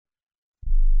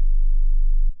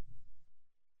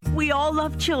We all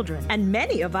love children, and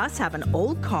many of us have an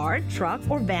old car, truck,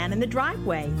 or van in the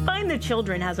driveway. Find the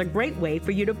Children has a great way for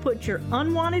you to put your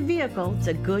unwanted vehicle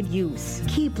to good use.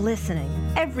 Keep listening.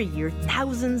 Every year,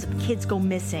 thousands of kids go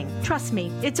missing. Trust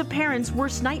me, it's a parent's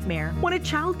worst nightmare. When a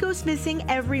child goes missing,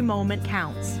 every moment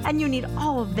counts, and you need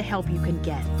all of the help you can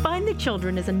get. Find the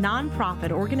Children is a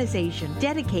non-profit organization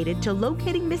dedicated to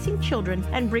locating missing children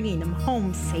and bringing them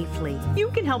home safely. You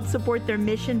can help support their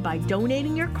mission by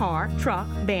donating your car, truck,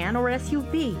 van, or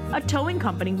SUV. A towing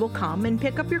company will come and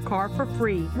pick up your car for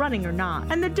free, running or not,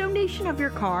 and the donation of your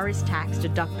car is tax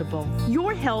deductible.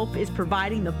 Your help is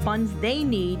providing the funds they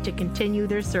need to continue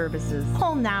their services.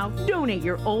 Call now, donate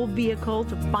your old vehicle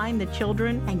to Find the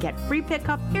Children, and get free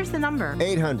pickup. Here's the number: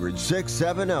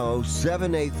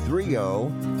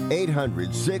 800-670-7830.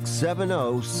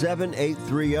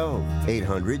 800-670-7830.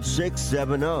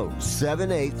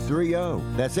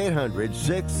 800-670-7830. That's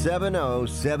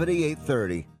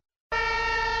 800-670-7830.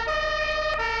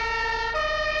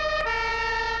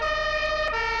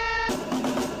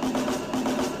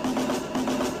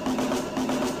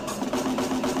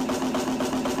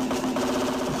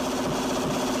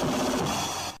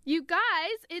 You guys,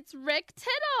 it's Rick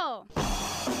Tittle.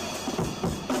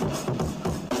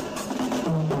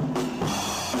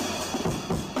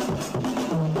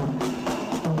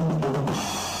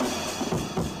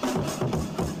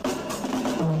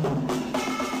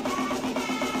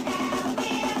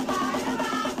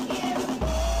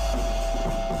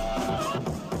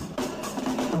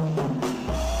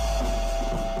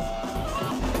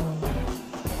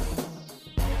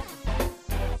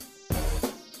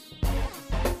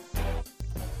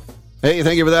 Hey,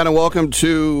 thank you for that, and welcome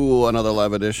to another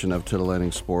live edition of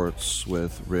Titillating Sports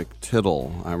with Rick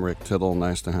Tittle. I'm Rick Tittle.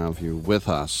 Nice to have you with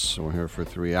us. We're here for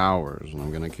 3 hours, and I'm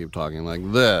going to keep talking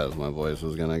like this. My voice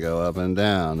is going to go up and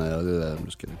down. I'm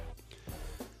just kidding.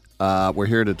 We're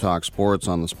here to talk sports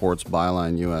on the Sports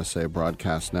Byline USA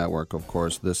Broadcast Network. Of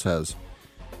course, this has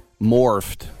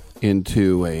morphed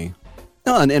into an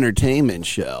entertainment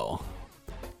show.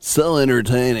 So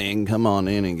entertaining. Come on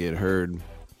in and get heard.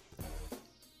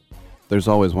 There's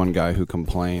always one guy who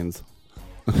complains.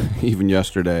 Even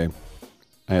yesterday,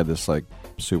 I had this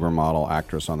supermodel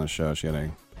actress on the show. She had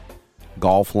a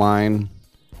golf line,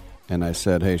 and I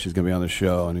said, "Hey, she's gonna be on the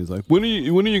show." And he's like, "When are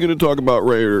you gonna talk about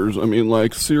Raiders? I mean,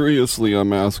 seriously,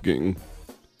 I'm asking."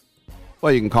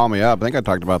 Well, you can call me up. I think I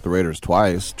talked about the Raiders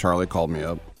twice. Charlie called me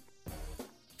up,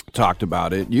 talked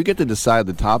about it. You get to decide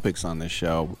the topics on this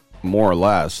show, more or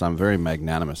less. I'm very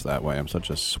magnanimous that way. I'm such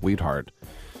a sweetheart.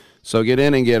 So get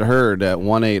in and get heard at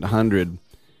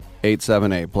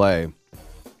 1-800-878-PLAY.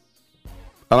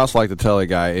 I'd also like to tell you,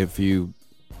 guy, if you've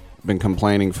been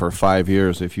complaining for 5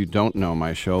 years, if you don't know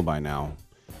my show by now,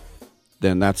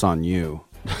 then that's on you.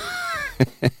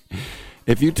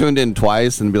 If you tuned in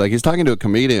twice and be like, he's talking to a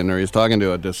comedian or he's talking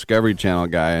to a Discovery Channel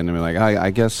guy, and be like, I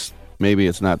guess maybe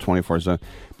it's not 24/7.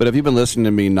 But if you've been listening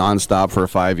to me nonstop for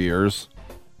 5 years,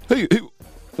 hey,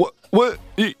 what?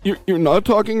 You're not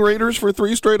talking Raiders for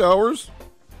 3 straight hours?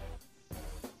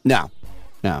 No,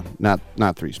 not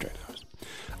 3 straight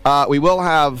hours. We will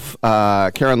have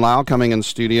Karen Lau coming in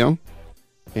studio,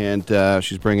 and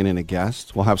she's bringing in a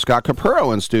guest. We'll have Scott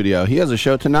Capurro in studio. He has a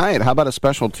show tonight. How about a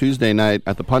special Tuesday night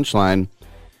at the Punchline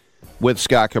with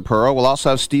Scott Capurro? We'll also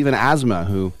have Steven Asma,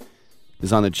 who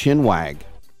is on the Chinwag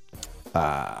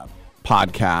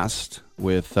podcast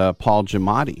with Paul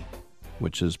Giamatti,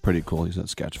 which is pretty cool. He's at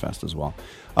Sketchfest as well.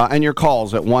 And your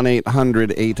calls at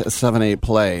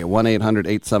 1-800-878-PLAY,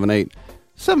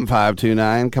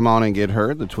 1-800-878-7529. Come on and get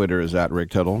heard. The Twitter is at Rick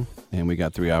Tittle, and we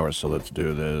got 3 hours, so let's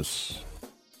do this.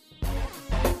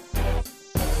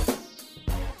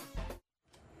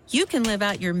 You can live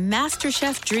out your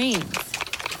MasterChef dreams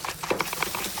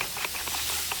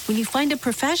when you find a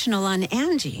professional on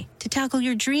Angie to tackle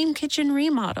your dream kitchen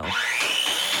remodel.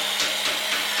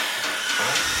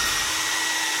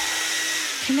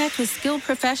 Connect with skilled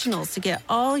professionals to get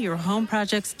all your home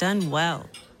projects done well.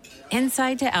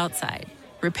 Inside to outside,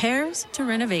 repairs to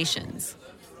renovations.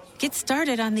 Get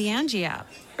started on the Angie app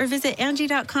or visit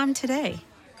Angie.com today.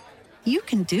 You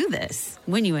can do this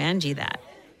when you Angie that.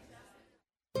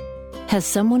 Has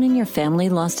someone in your family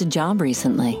lost a job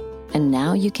recently and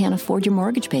now you can't afford your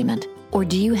mortgage payment? Or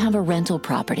do you have a rental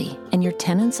property and your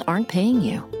tenants aren't paying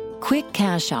you? Quick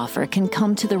Cash Offer can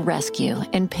come to the rescue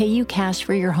and pay you cash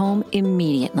for your home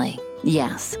immediately.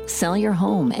 Yes, sell your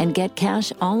home and get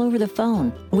cash all over the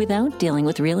phone without dealing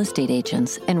with real estate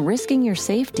agents and risking your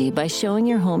safety by showing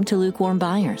your home to lukewarm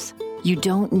buyers. You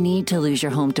don't need to lose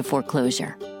your home to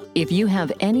foreclosure. If you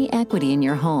have any equity in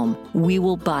your home, we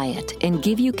will buy it and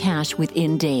give you cash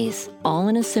within days, all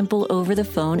in a simple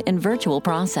over-the-phone and virtual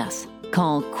process.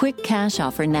 Call Quick Cash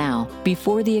Offer now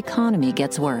before the economy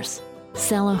gets worse.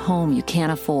 Sell a home you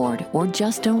can't afford or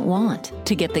just don't want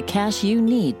to get the cash you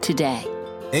need today.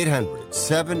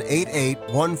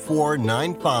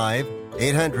 800-788-1495.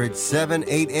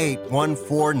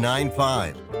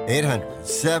 800-788-1495.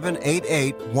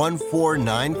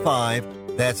 800-788-1495.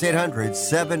 That's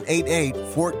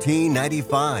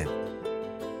 800-788-1495.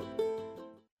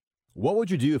 What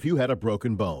would you do if you had a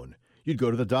broken bone? You'd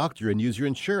go to the doctor and use your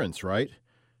insurance, right?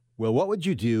 Well, what would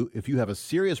you do if you have a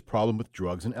serious problem with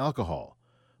drugs and alcohol?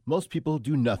 Most people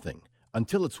do nothing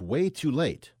until it's way too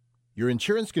late. Your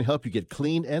insurance can help you get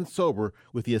clean and sober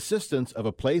with the assistance of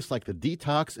a place like the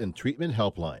Detox and Treatment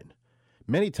Helpline.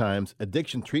 Many times,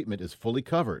 addiction treatment is fully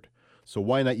covered, so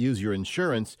why not use your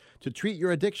insurance to treat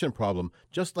your addiction problem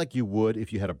just like you would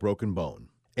if you had a broken bone?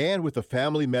 And with the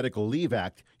Family Medical Leave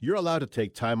Act, you're allowed to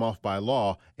take time off by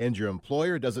law, and your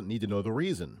employer doesn't need to know the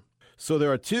reason. So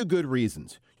there are two good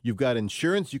reasons. You've got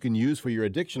insurance you can use for your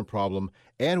addiction problem,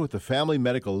 and with the Family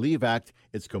Medical Leave Act,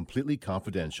 it's completely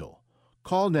confidential.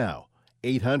 Call now,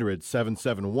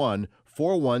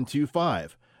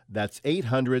 800-771-4125. That's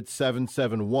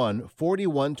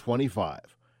 800-771-4125.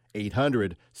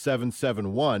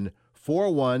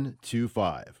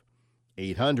 800-771-4125.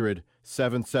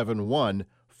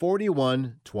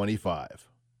 800-771-4125.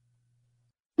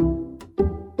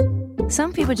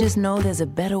 Some people just know there's a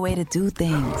better way to do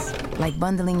things, like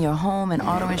bundling your home and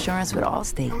auto insurance with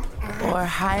Allstate, or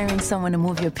hiring someone to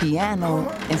move your piano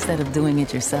instead of doing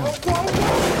it yourself.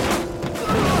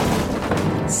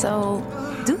 So,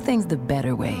 do things the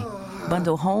better way.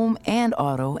 Bundle home and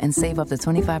auto and save up to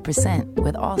 25%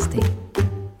 with Allstate.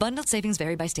 Bundled savings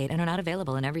vary by state and are not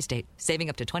available in every state. Saving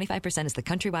up to 25% is the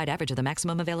countrywide average of the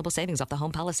maximum available savings off the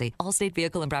home policy. Allstate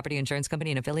Vehicle and Property Insurance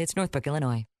Company and affiliates, Northbrook,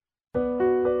 Illinois.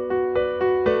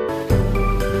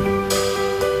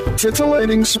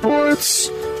 Titillating Sports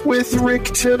with Rick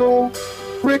Tittle.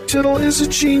 Rick Tittle is a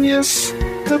genius,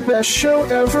 the best show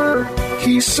ever.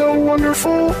 He's so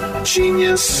wonderful,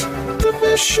 genius, the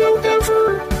best show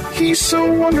ever. He's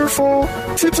so wonderful.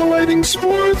 Titillating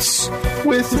Sports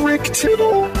with Rick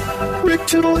Tittle. Rick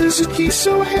Tittle he's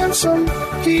so handsome,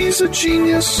 he's a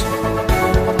genius.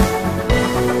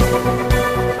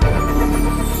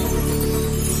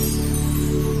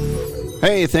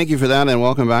 Hey, thank you for that, and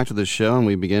welcome back to the show. And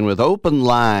we begin with open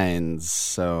lines.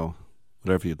 So,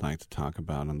 whatever you'd like to talk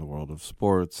about in the world of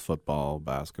sports, football,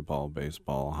 basketball,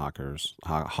 baseball,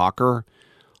 hawker,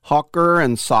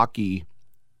 and socky,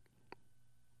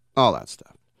 all that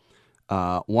stuff.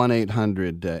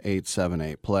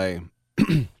 1-800-878-PLAY.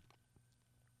 I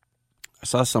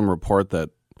saw some report that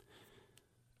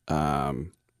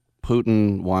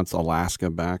Putin wants Alaska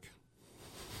back.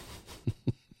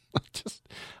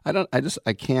 I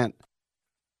can't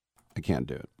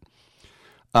do it.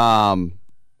 And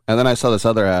then I saw this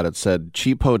other ad. It said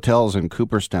cheap hotels in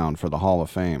Cooperstown for the Hall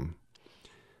of Fame.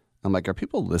 I'm like, are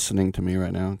people listening to me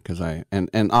right now? Because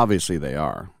and obviously they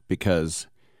are, because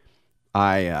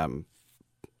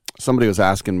somebody was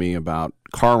asking me about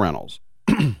car rentals,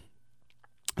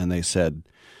 and they said,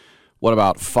 what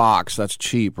about Fox? That's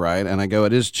cheap, right? And I go,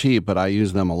 it is cheap, but I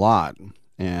use them a lot.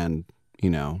 And you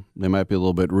know, they might be a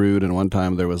little bit rude. And one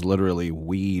time there was literally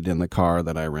weed in the car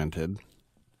that I rented,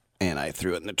 and I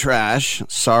threw it in the trash.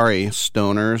 Sorry,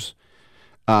 stoners.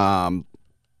 But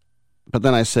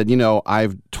then I said, you know,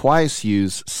 I've twice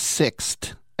used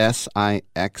Sixt,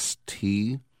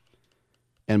 S-I-X-T,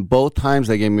 and both times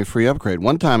they gave me a free upgrade.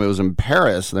 One time it was in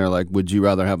Paris, and they're like, would you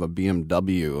rather have a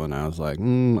BMW? And I was like,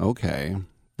 okay.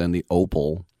 Then the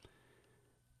Opel.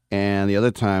 And the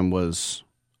other time was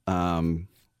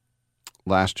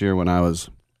last year when I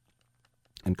was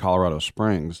in Colorado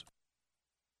Springs.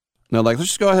 And they're like, let's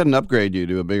just go ahead and upgrade you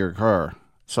to a bigger car.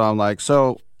 So I'm like,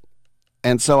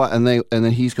 and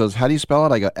then he goes, how do you spell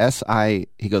it? I go,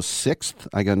 he goes, Sixth?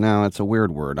 I go, no, it's a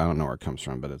weird word. I don't know where it comes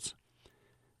from, but it's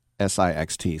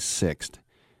S-I-X-T, Sixt.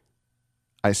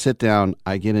 I sit down,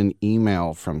 I get an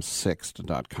email from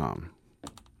Sixt.com.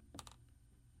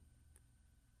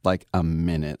 Like a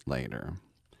minute later.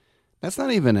 That's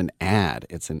not even an ad,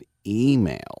 it's an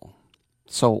email.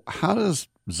 So how does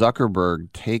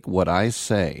Zuckerberg take what I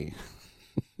say?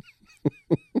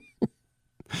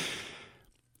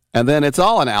 And then it's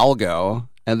all an algo,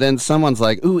 and then someone's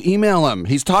like, ooh, email him.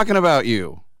 He's talking about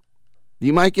you.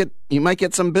 You might get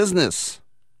some business.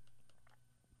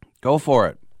 Go for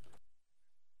it.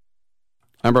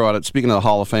 I remember about it, speaking of the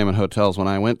Hall of Fame and hotels, when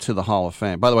I went to the Hall of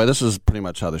Fame. By the way, this is pretty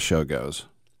much how the show goes.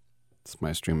 It's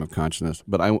my stream of consciousness.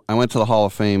 But I went to the Hall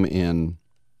of Fame in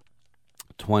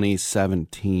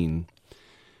 2017,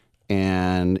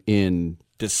 and in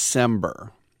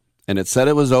December, and it said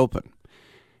it was open.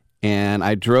 And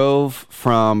I drove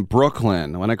from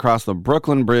Brooklyn, went across the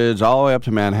Brooklyn Bridge all the way up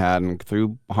to Manhattan,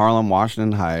 through Harlem,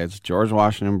 Washington Heights, George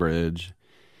Washington Bridge,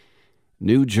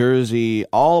 New Jersey,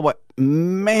 all the way.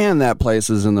 Man, that place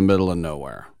is in the middle of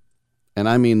nowhere. And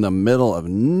I mean the middle of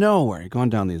nowhere. You're going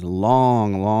down these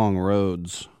long, long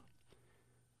roads.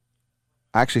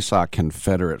 I actually saw a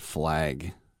Confederate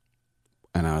flag.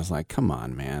 And I was like, come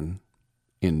on, man.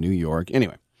 In New York.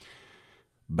 Anyway,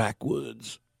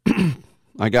 backwoods.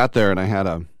 I got there and I had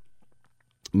a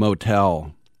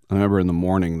motel. I remember in the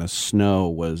morning, the snow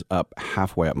was up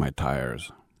halfway up my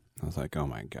tires. I was like, oh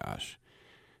my gosh.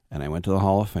 And I went to the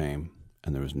Hall of Fame,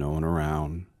 and there was no one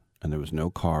around, and there was no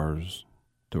cars.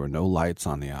 There were no lights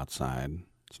on the outside.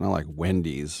 It's not like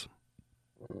Wendy's.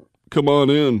 Come on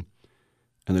in.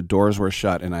 And the doors were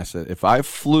shut. And I said, if I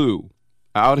flew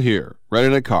out here,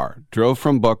 rented a car, drove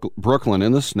from Brooklyn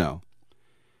in the snow,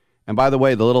 and by the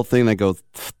way, the little thing that goes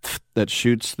that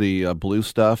shoots the blue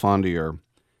stuff onto your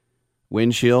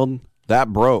windshield,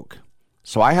 that broke.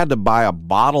 So I had to buy a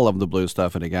bottle of the blue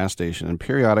stuff at a gas station and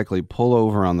periodically pull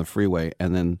over on the freeway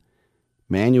and then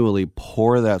manually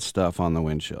pour that stuff on the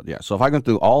windshield. Yeah, so if I go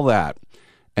through all that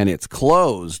and it's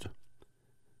closed,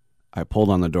 I pulled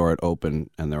on the door, it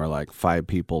opened, and there were like 5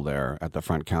 people there at the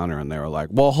front counter, and they were like,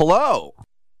 well, hello.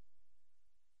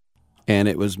 And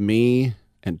it was me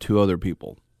and 2 other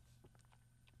people.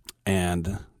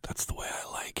 And that's the way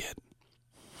I like it.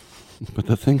 But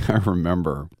the thing I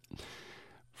remember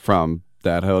from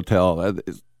that hotel,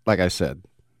 is, like I said,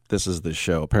 this is the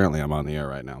show. Apparently I'm on the air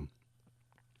right now.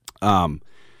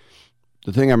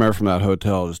 The thing I remember from that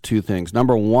hotel is 2 things.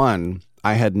 Number 1,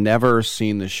 I had never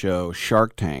seen the show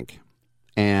Shark Tank.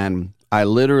 And I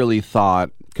literally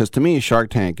thought, because to me, Shark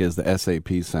Tank is the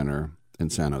SAP Center in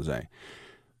San Jose.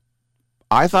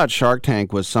 I thought Shark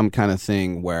Tank was some kind of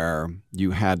thing where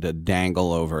you had to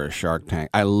dangle over a shark tank.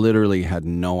 I literally had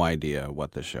no idea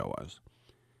what the show was.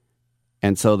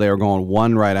 And so they were going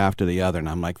one right after the other. And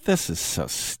I'm like, this is so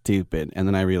stupid. And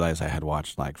then I realized I had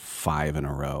watched like 5 in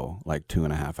a row, like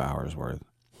 2.5 hours worth.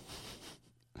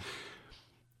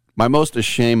 My most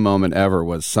ashamed moment ever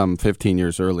was some 15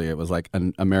 years earlier. It was like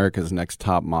an America's Next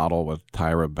Top Model with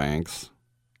Tyra Banks.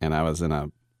 And I was in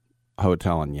a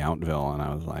hotel in Yountville. And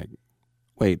I was like,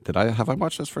 wait, have I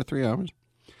watched this for 3 hours?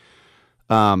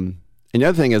 And the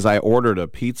other thing is I ordered a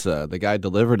pizza. The guy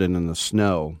delivered it in the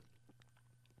snow.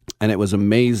 And it was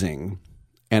amazing.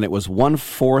 And it was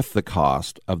 1/4 the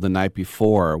cost of the night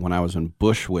before when I was in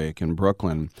Bushwick in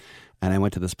Brooklyn. And I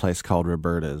went to this place called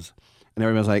Roberta's. And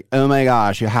everybody was like, oh my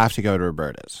gosh, you have to go to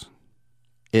Roberta's.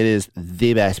 It is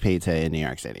the best pizza in New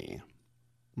York City.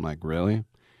 I'm like, really?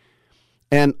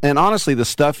 And honestly, the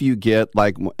stuff you get,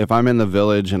 like if I'm in the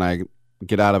Village and I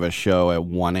get out of a show at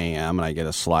 1 a.m. and I get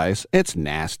a slice, it's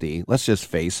nasty. Let's just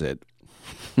face it.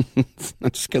 It's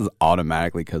not just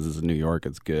automatically because it's New York,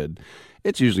 it's good.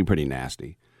 It's usually pretty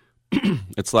nasty.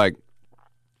 It's like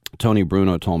Tony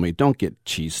Bruno told me, don't get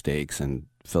cheesesteaks in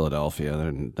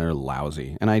Philadelphia. They're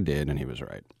lousy. And I did, and he was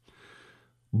right.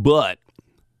 But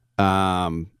so I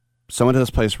went to this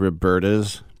place,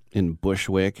 Roberta's, in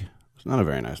Bushwick. It's not a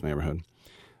very nice neighborhood.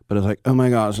 But it's like, oh my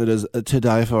gosh, it is to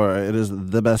die for. It is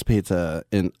the best pizza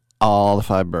in all the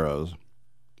 5 boroughs.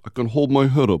 I can hold my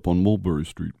head up on Mulberry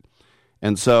Street.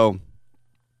 And so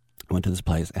I went to this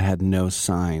place. It had no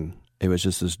sign. It was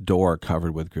just this door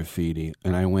covered with graffiti.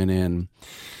 And I went in,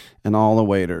 and all the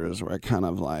waiters were kind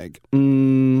of like,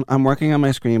 I'm working on my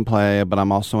screenplay, but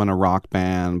I'm also in a rock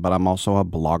band, but I'm also a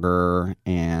blogger,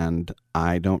 and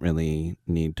I don't really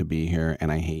need to be here,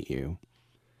 and I hate you.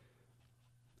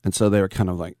 And so they were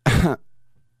kind of like,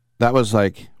 that was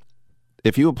like,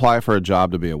 if you apply for a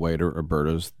job to be a waiter or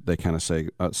Roberta's, they kind of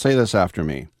say this after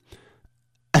me.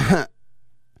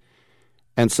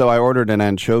 And so I ordered an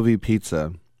anchovy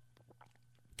pizza.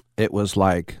 It was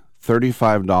like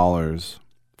 $35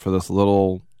 for this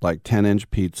little like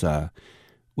 10-inch pizza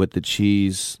with the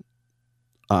cheese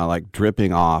like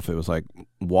dripping off. It was like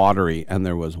watery, and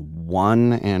there was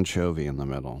 1 anchovy in the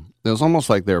middle. It was almost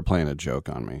like they were playing a joke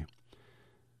on me.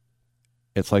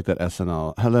 It's like that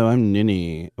SNL. Hello, I'm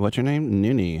Ninny. What's your name?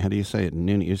 Ninny. How do you say it?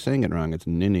 Ninny. You're saying it wrong. It's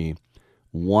Ninny.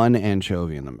 1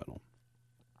 anchovy in the middle.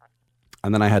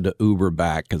 And then I had to Uber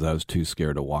back because I was too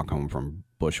scared to walk home from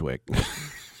Bushwick.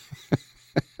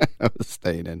 I was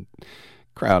staying in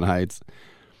Crown Heights.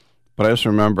 But I just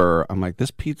remember, I'm like, this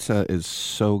pizza is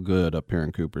so good up here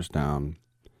in Cooperstown.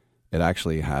 It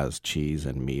actually has cheese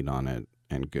and meat on it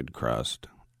and good crust.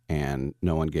 and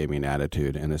no one gave me an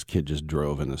attitude, and this kid just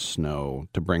drove in the snow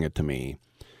to bring it to me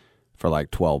for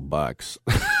like $12.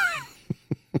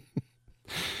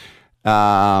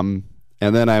 And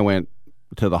then I went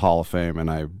to the Hall of Fame,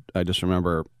 and I just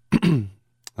remember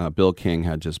Bill King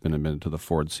had just been admitted to the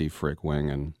Ford C. Frick wing,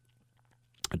 and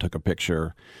I took a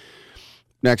picture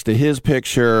next to his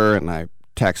picture, and I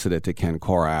texted it to Ken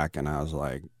Korak, and I was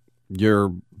like,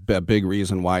 you're a big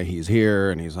reason why he's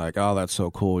here. And he's like, oh, that's so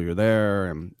cool you're there.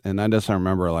 And I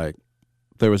remember, like,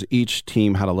 there was, each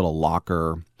team had a little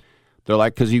locker. They're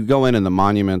like, because you go in and the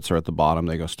monuments are at the bottom.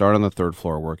 They go start on the third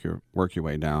floor, work your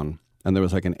way down. And there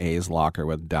was like an A's locker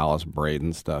with Dallas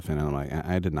Braden stuff in it. I'm like,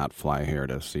 I did not fly here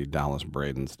to see Dallas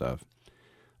Braden stuff.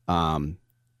 And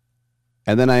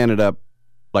then I ended up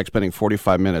like spending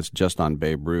 45 minutes just on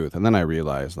Babe Ruth. And then I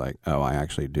realized, like, oh, I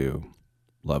actually do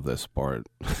love this sport.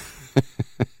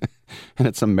 And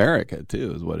it's America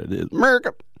too, is what it is.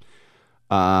 America.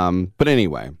 But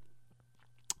anyway,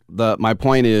 my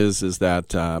point is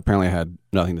that apparently I had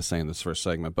nothing to say in this first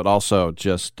segment, but also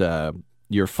just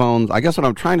your phones. I guess what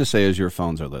I'm trying to say is your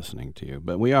phones are listening to you,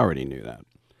 but we already knew that,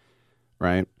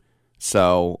 right?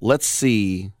 So let's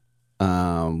see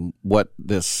what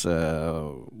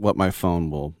my phone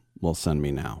will send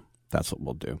me now. That's what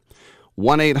we'll do.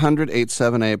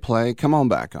 1-800-878-PLAY. Come on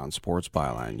back on Sports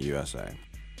Byline USA.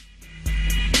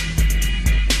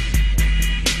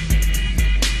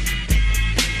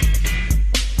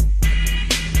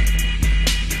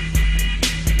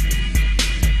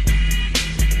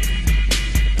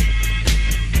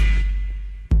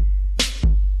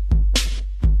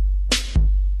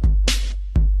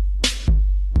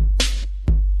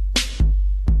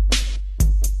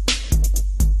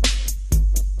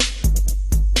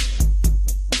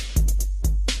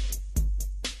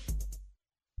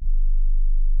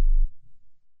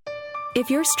 If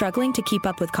you're struggling to keep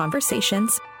up with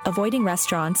conversations, avoiding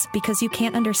restaurants because you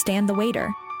can't understand the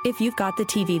waiter, if you've got the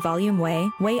TV volume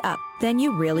way up, then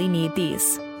you really need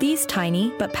these. These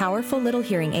tiny but powerful little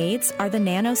hearing aids are the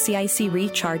Nano CIC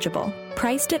Rechargeable,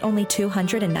 priced at only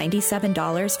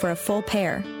 $297 for a full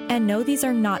pair. And no, these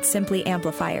are not simply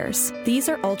amplifiers. These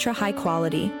are ultra high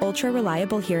quality, ultra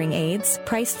reliable hearing aids,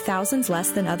 priced thousands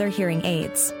less than other hearing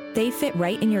aids. They fit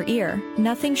right in your ear,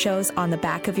 nothing shows on the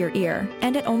back of your ear,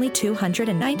 and at only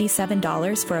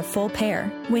 $297 for a full pair.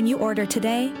 When you order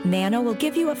today, Nano will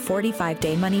give you a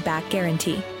 45-day money-back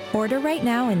guarantee. Order right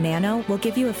now and Nano will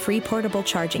give you a free portable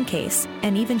charging case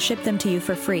and even ship them to you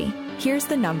for free. Here's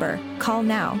the number. Call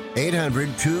now.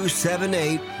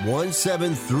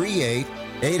 800-278-1738.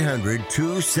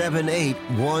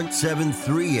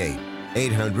 800-278-1738.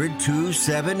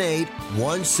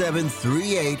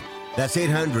 800-278-1738. That's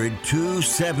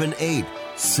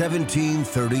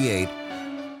 800-278-1738.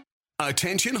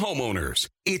 Attention homeowners.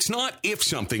 It's not if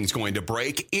something's going to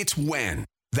break, it's when.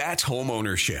 That's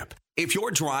homeownership. If your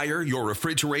dryer, your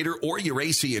refrigerator, or your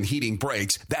AC and heating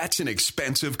breaks, that's an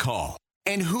expensive call.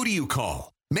 And who do you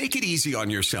call? Make it easy on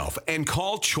yourself and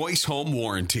call Choice Home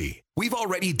Warranty. We've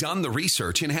already done the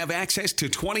research and have access to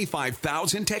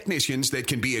 25,000 technicians that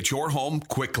can be at your home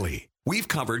quickly. We've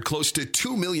covered close to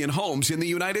 2 million homes in the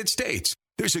United States.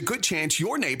 There's a good chance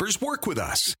your neighbors work with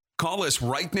us. Call us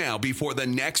right now before the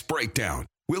next breakdown.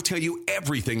 We'll tell you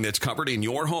everything that's covered in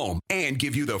your home and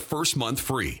give you the first month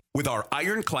free with our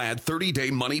ironclad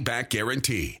 30-day money-back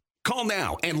guarantee. Call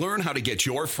now and learn how to get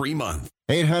your free month.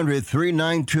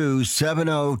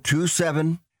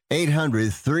 800-392-7027.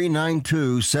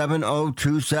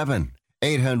 800-392-7027.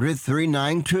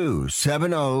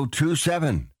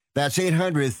 800-392-7027. That's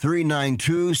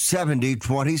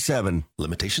 800-392-7027.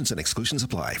 Limitations and exclusions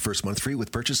apply. First month free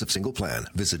with purchase of single plan.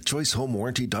 Visit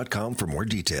choicehomewarranty.com for more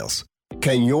details.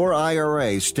 Can your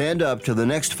IRA stand up to the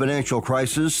next financial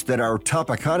crisis that our top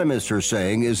economists are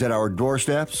saying is at our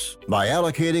doorsteps? By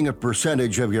allocating a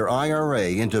percentage of your IRA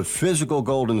into physical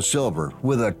gold and silver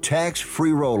with a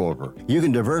tax-free rollover, you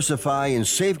can diversify and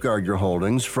safeguard your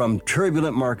holdings from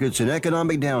turbulent markets and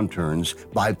economic downturns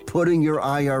by putting your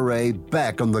IRA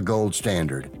back on the gold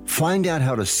standard. Find out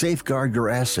how to safeguard your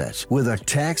assets with a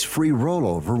tax-free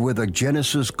rollover with a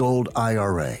Genesis Gold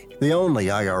IRA, the only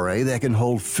IRA that can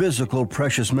hold physical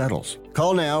precious metals.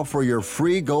 Call now for your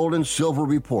free gold and silver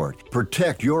report.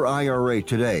 Protect your IRA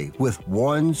today with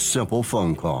one simple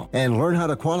phone call and learn how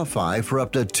to qualify for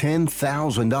up to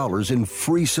 $10,000 in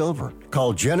free silver.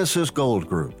 Call Genesis Gold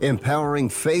Group, empowering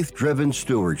faith-driven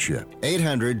stewardship.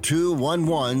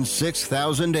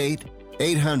 800-211-6008.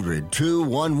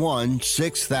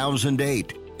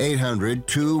 800-211-6008.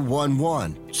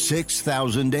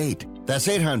 800-211-6008. That's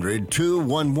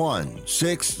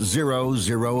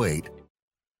 800-211-6008.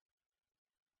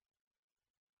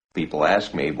 People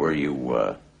ask me, were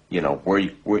you,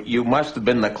 you must have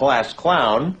been the class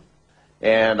clown.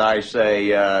 And I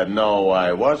say, no,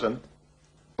 I wasn't.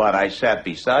 But I sat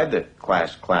beside the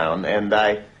class clown, and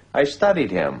I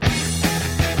studied him.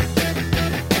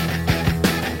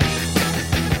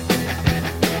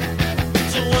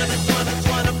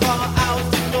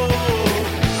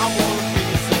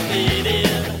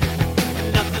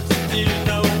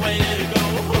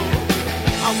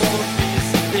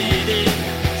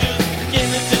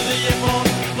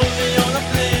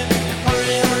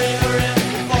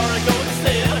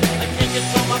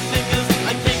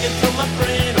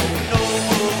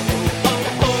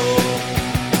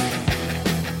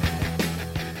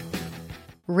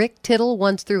 Rick Tittle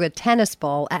once threw a tennis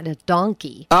ball at a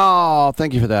donkey. Oh,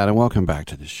 thank you for that, and welcome back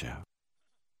to the show.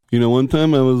 You know, one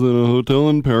time I was in a hotel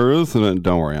in Paris, and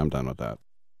don't worry, I'm done with that.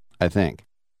 I think.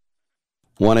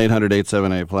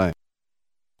 1-800-878-PLAY.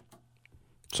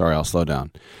 Sorry, I'll slow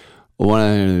down.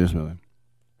 1-800-878-PLAY.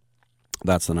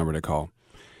 That's the number to call.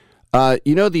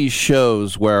 You know these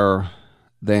shows where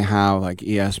they have like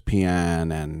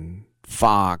ESPN and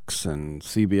Fox and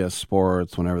CBS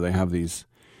Sports, whenever they have these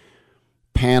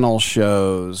panel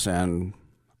shows and,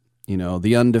 you know,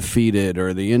 the undefeated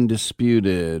or the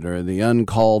indisputed or the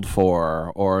uncalled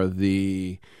for or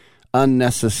the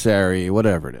unnecessary,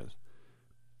 whatever it is.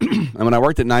 And when I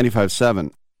worked at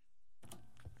 95.7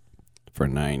 for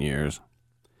 9 years,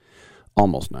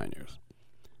 almost 9 years,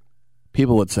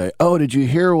 people would say, oh, did you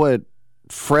hear what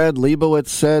Fred Leibowitz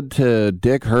said to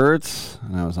Dick Hertz?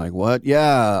 And I was like, what?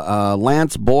 Yeah,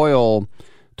 Lance Boyle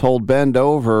told Ben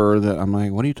Dover that. I'm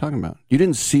like, what are you talking about? You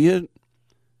didn't see it? What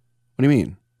do you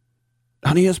mean?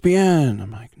 On ESPN.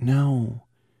 I'm like, no.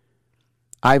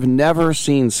 I've never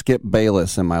seen Skip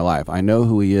Bayless in my life. I know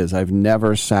who he is. I've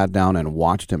never sat down and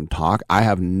watched him talk. I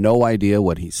have no idea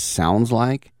what he sounds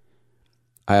like.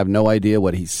 I have no idea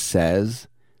what he says.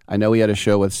 I know he had a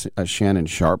show with Shannon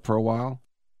Sharp for a while.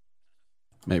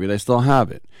 Maybe they still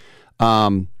have it.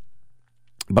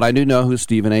 But I do know who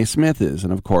Stephen A. Smith is.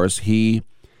 And, of course, he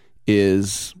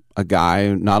is a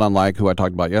guy not unlike who I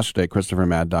talked about yesterday, Christopher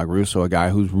Mad Dog Russo, a guy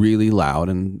who's really loud,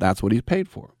 and that's what he's paid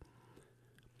for,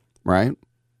 right?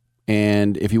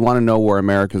 And if you want to know where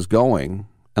America's going,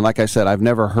 and like I said, I've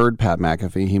never heard Pat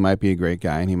McAfee. He might be a great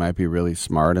guy, and he might be really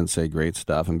smart and say great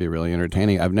stuff and be really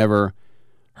entertaining. I've never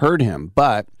heard him,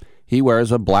 but he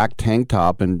wears a black tank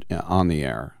top and on the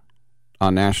air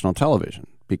on national television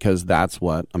because that's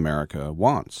what America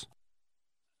wants.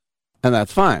 And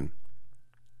that's fine.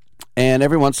 And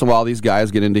every once in a while, these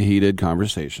guys get into heated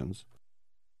conversations.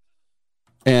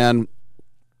 And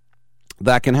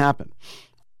that can happen.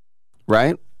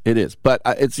 Right? It is. But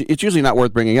it's usually not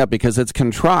worth bringing up because it's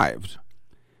contrived.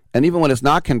 And even when it's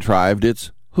not contrived,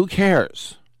 it's who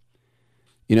cares?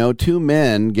 You know, two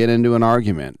men get into an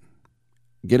argument.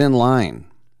 Get in line.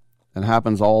 It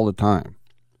happens all the time.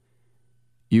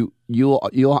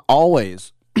 You'll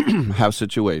always have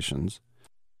situations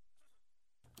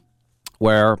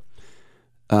where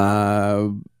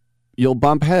you'll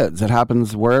bump heads. It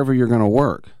happens wherever you're going to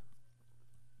work.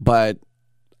 But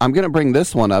I'm going to bring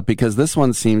this one up because this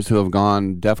one seems to have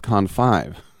gone DEFCON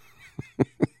 5.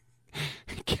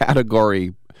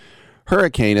 Category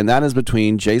hurricane, and that is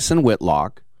between Jason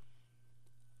Whitlock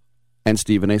and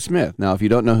Stephen A. Smith. Now, if you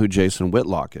don't know who Jason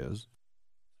Whitlock is,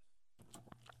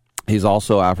 he's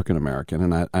also African American,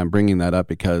 and I'm bringing that up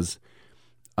because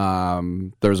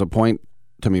there's a point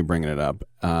to me bringing it up,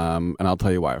 and I'll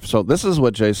tell you why. So this is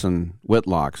what Jason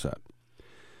Whitlock said.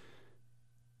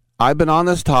 I've been on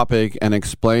this topic and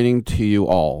explaining to you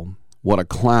all what a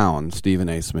clown Stephen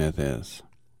A. Smith is.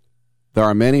 There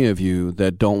are many of you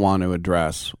that don't want to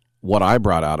address what I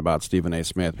brought out about Stephen A.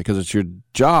 Smith because it's your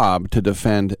job to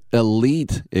defend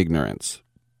elite ignorance.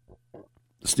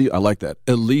 I like that.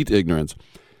 Elite ignorance.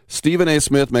 Stephen A.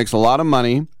 Smith makes a lot of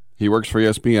money. He works for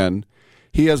ESPN.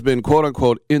 He has been, quote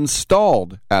unquote,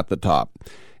 installed at the top.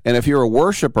 And if you're a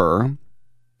worshiper,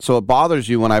 so it bothers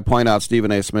you when I point out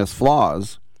Stephen A. Smith's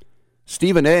flaws,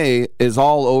 Stephen A. is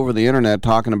all over the internet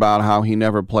talking about how he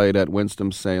never played at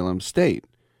Winston-Salem State.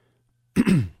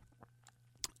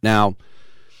 Now,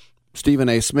 Stephen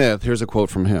A. Smith, here's a quote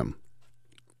from him.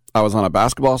 I was on a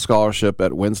basketball scholarship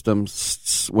at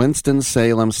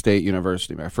Winston-Salem State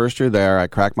University. My first year there, I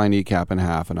cracked my kneecap in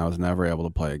half, and I was never able to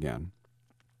play again.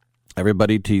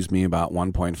 Everybody teased me about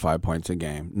 1.5 points a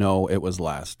game. No, it was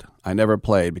less. I never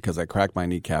played because I cracked my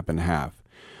kneecap in half.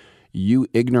 You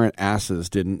ignorant asses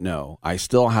didn't know. I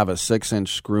still have a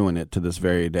 6-inch screw in it to this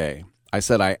very day. I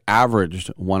said I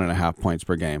averaged 1.5 points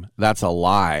per game. That's a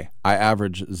lie. I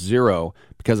averaged 0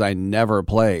 because I never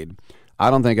played. I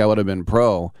don't think I would have been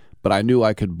pro, but I knew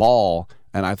I could ball,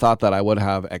 and I thought that I would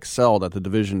have excelled at the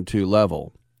Division II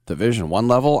level. Division I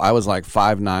level, I was like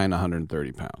 5'9",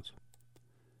 130 pounds.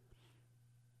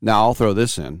 Now, I'll throw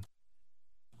this in.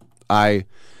 I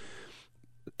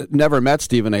never met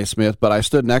Stephen A. Smith, but I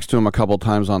stood next to him a couple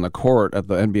times on the court at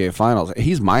the NBA Finals.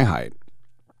 He's my height,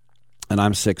 and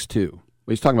I'm 6'2".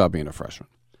 He's talking about being a freshman.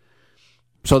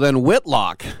 So then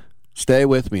Whitlock, stay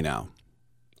with me now.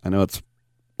 I know it's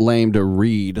lame to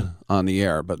read on the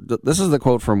air, but this is the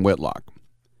quote from Whitlock.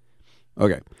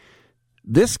 Okay.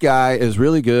 This guy is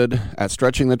really good at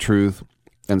stretching the truth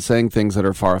and saying things that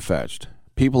are far-fetched.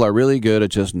 People are really good at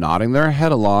just nodding their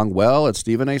head along. Well, it's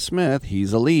Stephen A. Smith.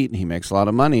 He's elite. He makes a lot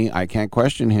of money. I can't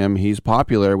question him. He's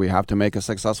popular. We have to make a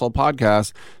successful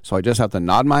podcast, so I just have to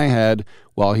nod my head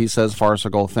while he says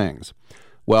farcical things.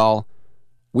 Well,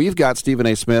 we've got Stephen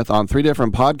A. Smith on 3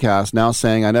 different podcasts now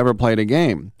saying I never played a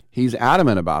game. He's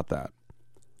adamant about that.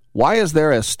 Why is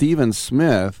there a Stephen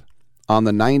Smith on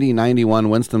the 90-91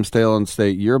 Winston-Salem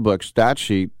State yearbook stat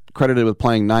sheet credited with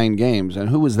playing 9 games? And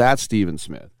who was that Stephen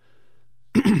Smith?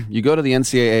 You go to the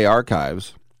NCAA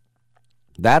archives,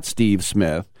 that Steve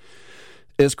Smith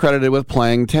is credited with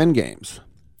playing 10 games.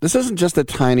 This isn't just a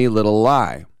tiny little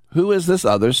lie. Who is this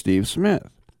other Steve Smith?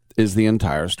 Is the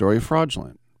entire story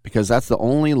fraudulent? Because that's the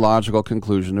only logical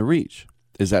conclusion to reach,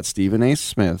 is that Stephen A.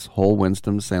 Smith's whole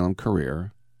Winston-Salem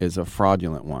career is a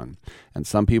fraudulent one. And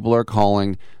some people are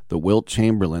calling the Wilt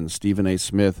Chamberlain Stephen A.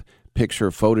 Smith picture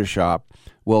Photoshop.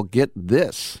 Well, get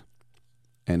this.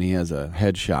 And he has a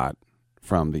headshot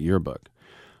from the yearbook.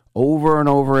 Over and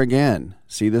over again.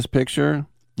 See this picture?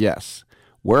 Yes.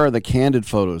 Where are the candid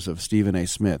photos of Stephen A.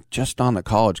 Smith just on the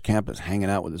college campus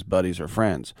hanging out with his buddies or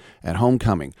friends? At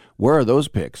homecoming, where are those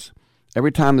pics?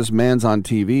 Every time this man's on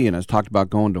TV and has talked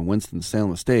about going to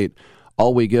Winston-Salem State,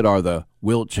 all we get are the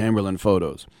Wilt Chamberlain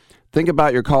photos. Think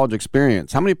about your college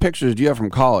experience. How many pictures do you have from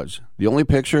college? The only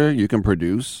picture you can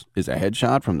produce is a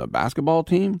headshot from the basketball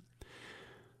team?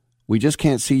 We just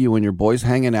can't see you when your boys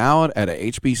hanging out at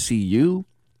a HBCU?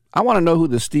 I want to know who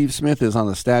the Steve Smith is on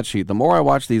the stat sheet. The more I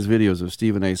watch these videos of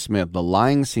Stephen A. Smith, the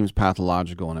lying seems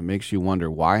pathological, and it makes you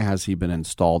wonder, why has he been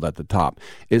installed at the top?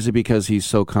 Is it because he's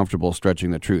so comfortable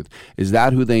stretching the truth? Is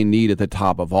that who they need at the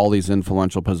top of all these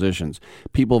influential positions?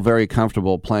 People very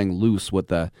comfortable playing loose with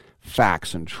the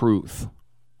facts and truth.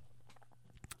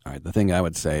 All right, the thing I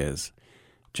would say is,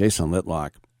 Jason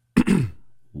Whitlock,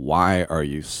 why are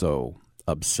you so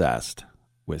obsessed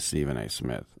with Stephen A.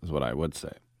 Smith, is what I would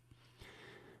say.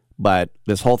 But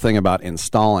this whole thing about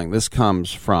installing, this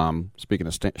comes from, speaking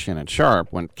of Shannon Sharp,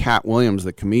 when Cat Williams,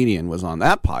 the comedian, was on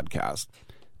that podcast,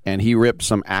 and he ripped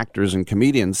some actors and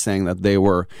comedians saying that they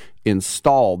were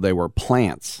installed, they were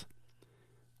plants,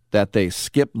 that they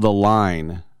skipped the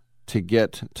line to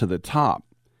get to the top.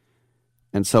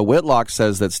 And so Whitlock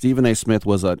says that Stephen A. Smith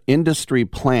was an industry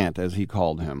plant, as he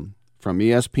called him, from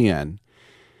ESPN,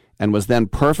 and was then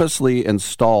purposely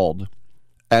installed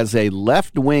as a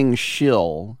left-wing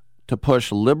shill to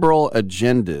push liberal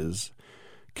agendas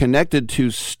connected to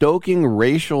stoking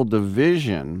racial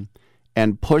division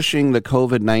and pushing the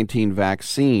COVID-19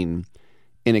 vaccine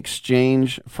in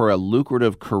exchange for a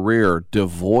lucrative career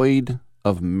devoid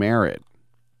of merit.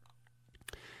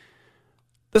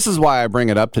 This is why I bring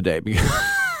it up today,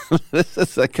 because this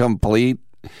is a complete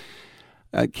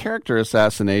character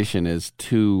assassination is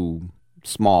too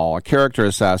small. A character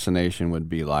assassination would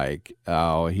be like,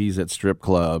 oh, he's at strip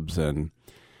clubs and,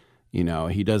 you know,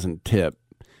 he doesn't tip.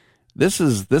 This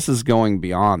is going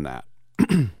beyond that.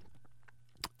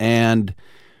 And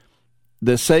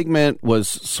the segment was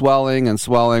swelling and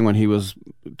swelling when he was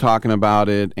talking about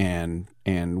it, and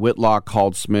Whitlock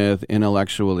called Smith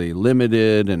intellectually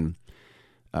limited, and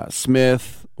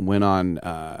Smith went on,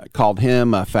 called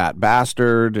him a fat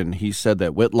bastard, and he said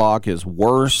that Whitlock is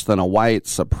worse than a white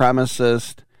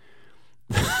supremacist.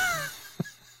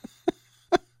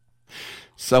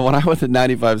 So when I went to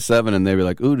 95.7 and they were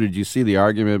like, ooh, did you see the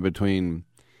argument between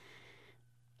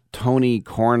Tony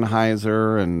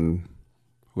Kornheiser and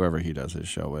whoever he does his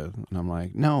show with? And I'm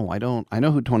like, no, I don't. I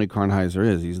know who Tony Kornheiser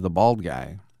is. He's the bald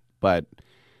guy. But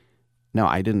no,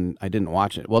 I didn't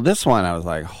watch it. Well, this one, I was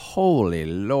like, holy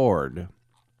Lord.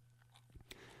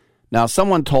 Now,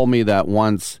 someone told me that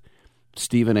once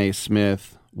Stephen A.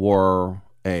 Smith wore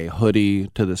a hoodie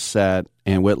to the set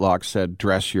and Whitlock said,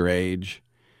 dress your age.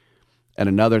 At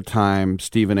another time,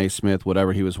 Stephen A. Smith,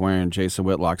 whatever he was wearing, Jason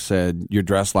Whitlock said, you're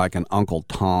dressed like an Uncle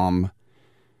Tom.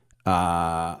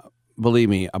 Believe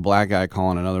me, a black guy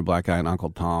calling another black guy an Uncle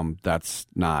Tom, that's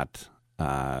not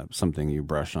something you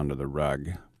brush under the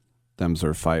rug. Them's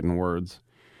are fighting words.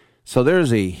 So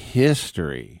there's a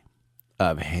history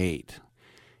of hate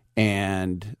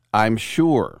And I'm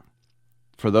sure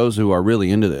for those who are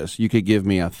really into this, you could give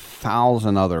me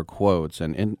 1,000 other quotes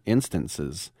and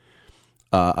instances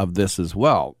of this as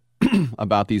well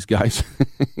about these guys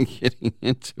getting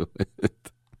into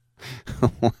it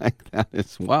like that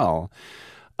as well.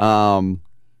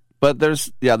 But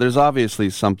there's obviously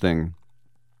something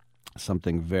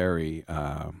very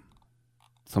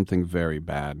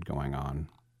bad going on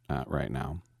right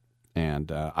now,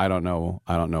 and I don't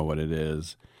know what it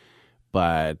is,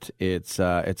 but it's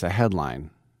a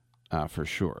headline for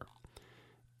sure,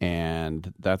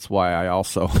 and that's why I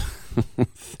also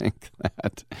think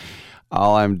that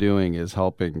all I'm doing is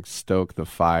helping stoke the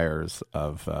fires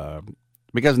of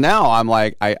because now I'm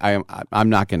like I'm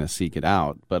not going to seek it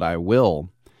out, but I will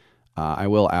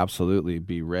absolutely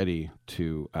be ready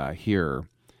to hear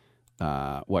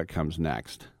what comes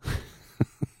next.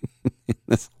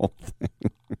 This whole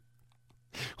thing.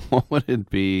 What would it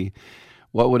be?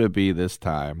 What would it be this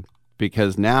time?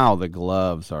 Because now the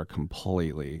gloves are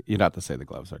completely, you'd have to say the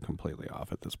gloves are completely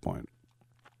off at this point.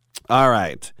 All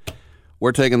right.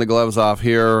 We're taking the gloves off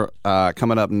here.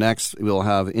 Coming up next, we'll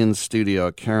have in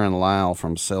studio Karen Lyle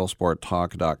from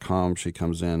SalesportTalk.com. She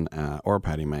comes in, or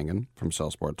Patty Mangan from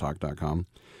SalesportTalk.com.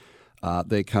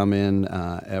 They come in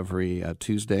every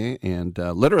Tuesday, and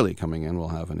literally coming in, we'll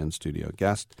have an in studio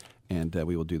guest, and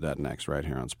we will do that next right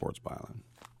here on Sports Byline.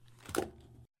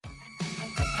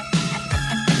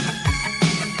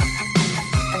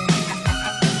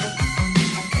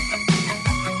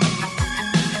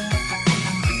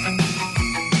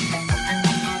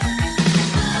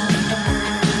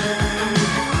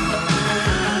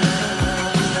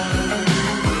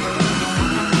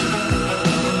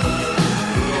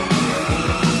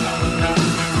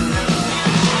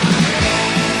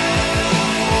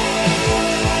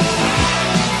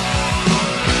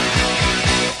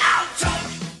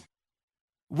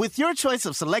 With your choice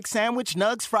of select sandwich,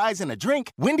 nugs, fries, and a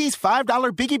drink, Wendy's $5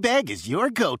 Biggie Bag is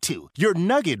your go-to. Your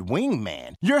nugget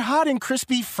wingman. Your hot and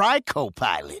crispy fry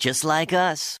co-pilot. Just like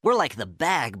us. We're like the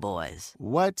bag boys.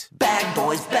 What? Bag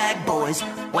boys, bag boys.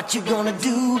 What you gonna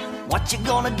do? What you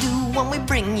gonna do when we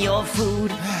bring your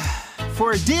food?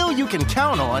 For a deal you can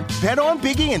count on, bet on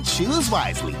Biggie and choose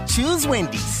wisely. Choose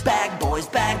Wendy's. Bag boys,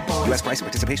 bag boys. U.S. price and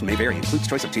participation may vary. Includes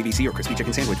choice of JVC or crispy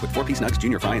chicken sandwich with 4-piece nugs,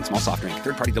 junior fry, and small soft drink.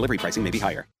 Third-party delivery pricing may be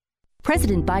higher.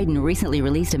 President Biden recently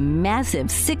released a massive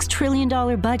 $6 trillion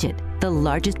budget, the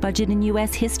largest budget in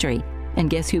U.S. history. And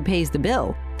guess who pays the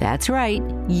bill? That's right,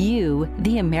 you,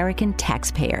 the American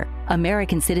taxpayer.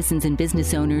 American citizens and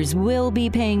business owners will be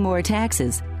paying more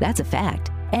taxes. That's a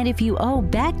fact. And if you owe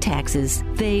back taxes,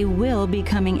 they will be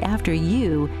coming after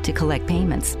you to collect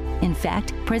payments. In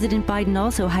fact, President Biden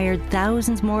also hired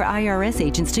thousands more IRS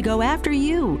agents to go after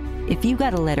you. If you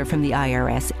got a letter from the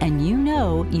IRS and you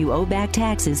know you owe back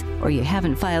taxes or you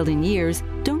haven't filed in years,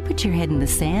 don't put your head in the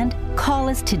sand. Call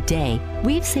us today.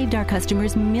 We've saved our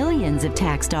customers millions of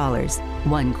tax dollars.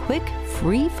 One quick,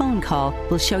 free phone call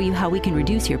will show you how we can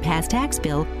reduce your past tax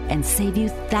bill and save you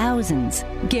thousands.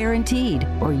 Guaranteed,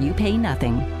 or you pay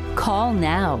nothing. Call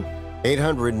now.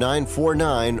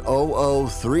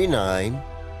 800-949-0039.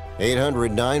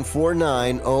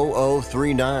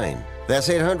 800-949-0039. That's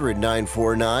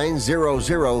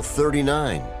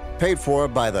 800-949-0039. Paid for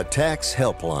by the Tax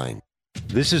Helpline.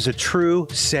 This is a true,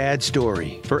 sad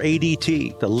story for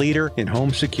ADT, the leader in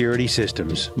home security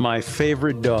systems. My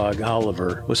favorite dog,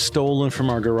 Oliver, was stolen from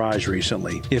our garage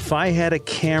recently. If I had a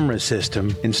camera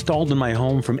system installed in my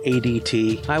home from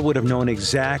ADT, I would have known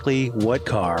exactly what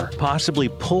car possibly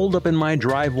pulled up in my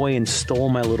driveway and stole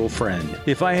my little friend.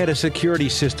 If I had a security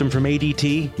system from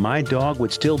ADT, my dog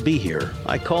would still be here.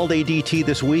 I called ADT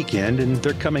this weekend, and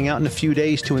they're coming out in a few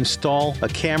days to install a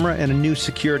camera and a new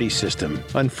security system.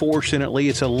 Unfortunately,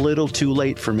 it's a little too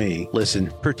late for me.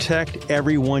 Listen, protect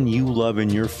everyone you love in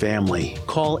your family.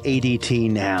 Call ADT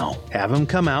now. Have them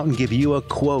come out and give you a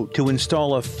quote to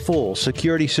install a full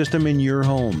security system in your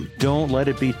home. Don't let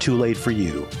it be too late for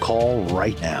you. Call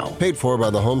right now. Paid for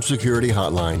by the Home Security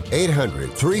Hotline.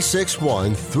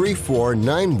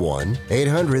 800-361-3491.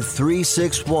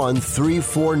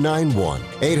 800-361-3491.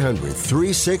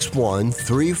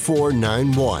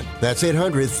 800-361-3491. That's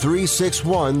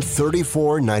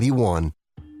 800-361-3491.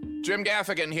 Jim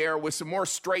Gaffigan here with some more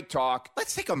Straight Talk.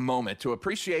 Let's take a moment to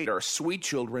appreciate our sweet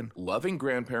children, loving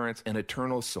grandparents, and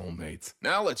eternal soulmates.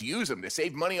 Now let's use them to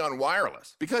save money on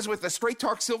wireless. Because with the Straight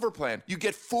Talk Silver Plan, you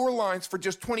get 4 lines for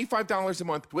just $25 a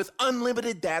month with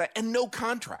unlimited data and no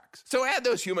contracts. So add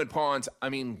those human pawns,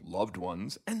 loved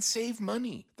ones, and save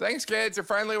money. Thanks, kids. You're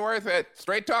finally worth it.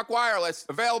 Straight Talk Wireless,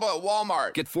 available at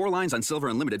Walmart. Get 4 lines on Silver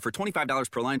Unlimited for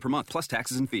 $25 per line per month, plus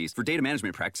taxes and fees. For data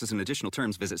management practices and additional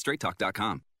terms, visit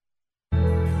straighttalk.com.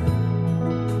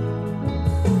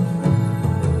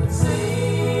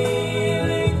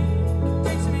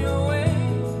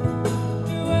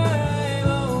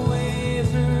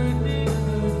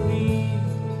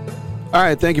 All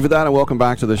right, thank you for that, and welcome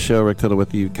back to the show. Rick Tittle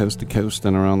with you coast to coast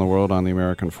and around the world on the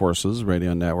American Forces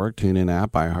Radio Network, TuneIn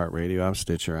app, iHeartRadio app,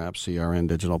 Stitcher app, CRN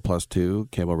Digital Plus 2,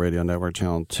 Cable Radio Network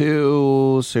Channel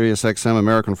 2, Sirius XM,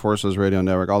 American Forces Radio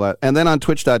Network, all that. And then on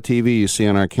Twitch.tv, you see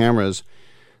on our cameras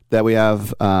that we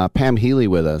have Pam Healy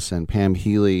with us, and Pam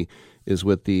Healy is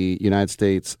with the United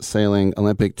States Sailing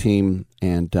Olympic Team,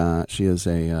 and she is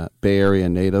a Bay Area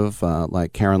native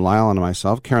like Karen Lyle and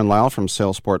myself. Karen Lyle from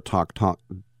SailSportTalk.com.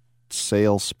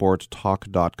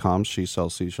 She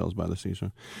sells seashells by the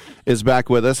seashore. Is back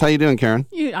with us. How you doing, Karen?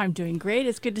 I'm doing great.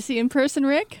 It's good to see you in person,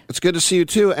 Rick. It's good to see you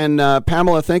too. And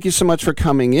Pamela, thank you so much for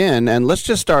coming in. And let's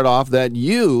just start off that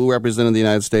you represented the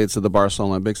United States at the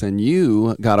Barcelona Olympics, and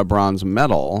you got a bronze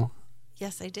medal.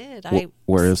 Yes, I did.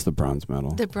 Where is the bronze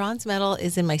medal? The bronze medal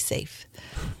is in my safe.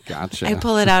 Gotcha. I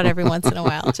pull it out every once in a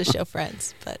while to show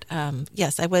friends. But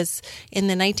yes, I was in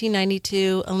the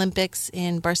 1992 Olympics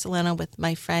in Barcelona with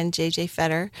my friend J.J.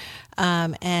 Feder,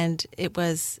 and it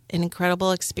was an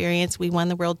incredible experience. We won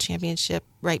the world championship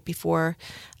right before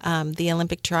the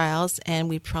Olympic trials, and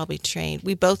we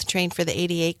both trained for the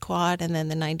 88 quad, and then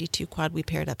the 92 quad we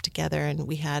paired up together, and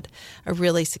we had a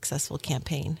really successful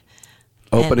campaign.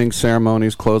 Opening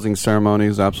ceremonies, closing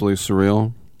ceremonies, absolutely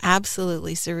surreal.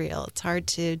 Absolutely surreal. It's hard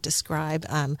to describe.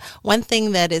 One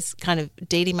thing that is kind of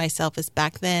dating myself is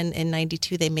back then in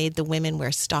 92, they made the women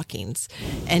wear stockings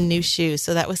and new shoes.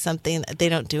 So that was something that they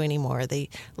don't do anymore. They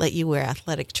let you wear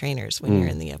athletic trainers when you're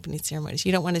in the opening ceremonies.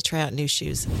 You don't want to try out new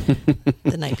shoes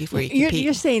the night before you compete.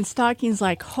 You're saying stockings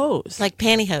like hose. Like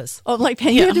pantyhose. Oh, like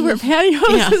you had to wear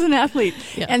pantyhose as an athlete.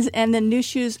 Yeah. And then new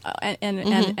shoes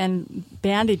and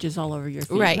bandages all over your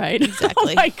feet, right?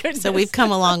 Exactly. Oh my goodness. So we've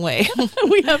come a long way.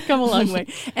 We have come a long way.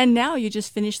 And now you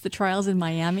just finished the trials in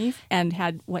Miami and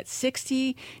had,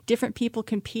 60 different people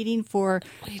competing for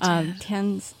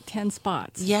 10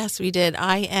 spots. Yes, we did.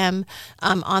 I am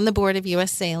on the board of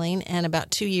U.S. Sailing, and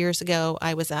about 2 years ago,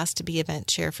 I was asked to be event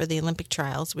chair for the Olympic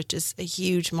trials, which is a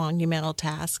huge, monumental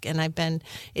task. And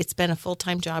it's been a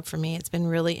full-time job for me. It's been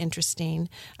really interesting.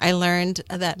 I learned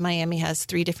that Miami has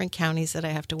 3 different counties that I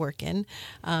have to work in,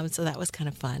 so that was kind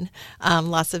of fun.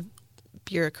 Lots of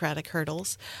bureaucratic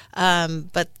hurdles.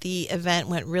 But the event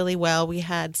went really well. We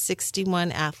had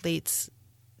 61 athletes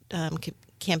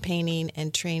campaigning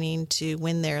and training to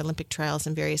win their Olympic trials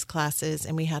in various classes,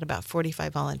 and we had about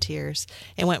 45 volunteers.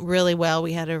 It went really well.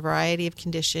 We had a variety of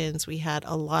conditions. We had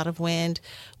a lot of wind.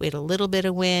 We had a little bit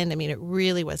of wind. It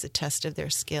really was a test of their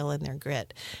skill and their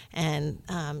grit. And,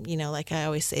 like I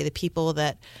always say, the people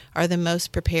that are the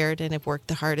most prepared and have worked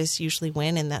the hardest usually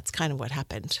win, and that's kind of what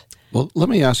happened. Well, let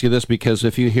me ask you this, because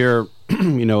if you hear,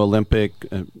 Olympic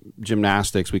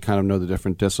gymnastics, we kind of know the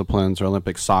different disciplines, or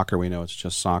Olympic soccer, we know it's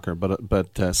just soccer.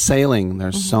 But sailing,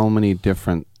 there's so many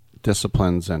different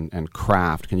disciplines and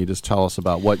craft. Can you just tell us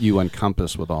about what you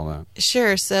encompass with all that?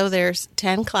 Sure. So there's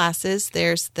 10 classes.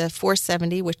 There's the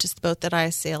 470, which is the boat that I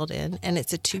sailed in, and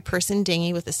it's a 2-person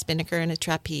dinghy with a spinnaker and a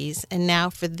trapeze. And now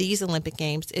for these Olympic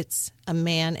Games, it's a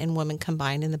man and woman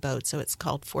combined in the boat, so it's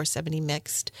called 470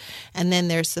 mixed. And then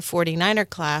there's the 49er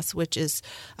class, which is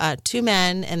 2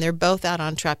 men, and they're both out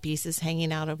on trapezes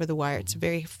hanging out over the wire. It's a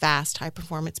very fast,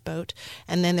 high-performance boat.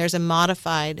 And then there's a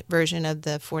modified version of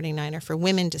the 49er for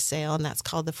women to sail, and that's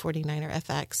called the 49er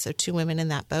FX, so 2 women in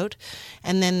that boat.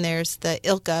 And then there's the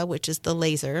Ilka, which is the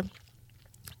laser,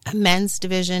 a men's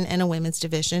division and a women's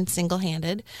division,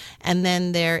 single-handed. And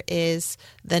then there is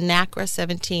the NACRA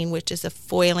 17, which is a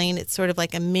foiling. It's sort of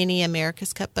like a mini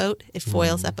America's Cup boat. It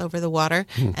foils up over the water,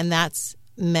 and that's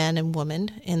men and women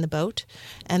in the boat.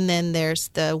 And then there's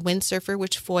the windsurfer,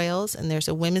 which foils, and there's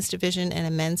a women's division and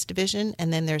a men's division.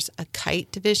 And then there's a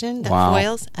kite division that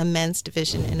foils, a men's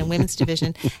division and a women's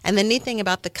division. And the neat thing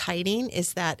about the kiting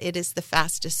is that it is the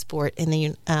fastest sport in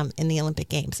the Olympic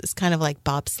Games. It's kind of like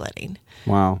bobsledding.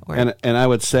 Wow. And I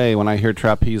would say, when I hear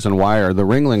trapeze and wire, the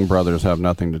Ringling Brothers have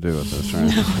nothing to do with this,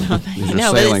 right? No, These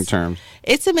are sailing terms.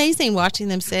 It's amazing watching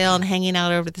them sail and hanging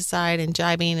out over the side and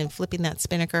jibing and flipping that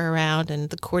spinnaker around, and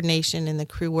the coordination and the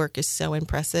crew work is so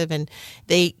impressive. And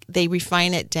they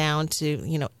refine it down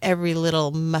to, every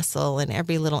little muscle and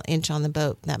every little inch on the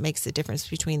boat. That makes the difference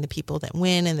between the people that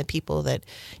win and the people that,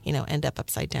 end up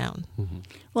upside down. Mm-hmm.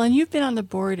 Well, and you've been on the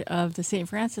board of the St.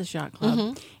 Francis Yacht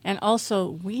Club, and also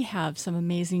we have some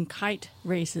amazing kite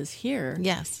races here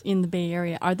in the Bay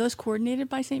Area. Are those coordinated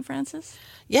by St. Francis?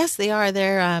 Yes, they are.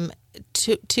 They're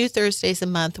two Thursdays a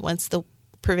month once the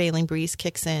prevailing breeze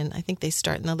kicks in. I think they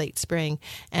start in the late spring.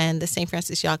 And the St.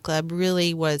 Francis Yacht Club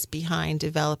really was behind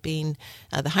developing,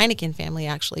 the Heineken family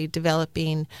actually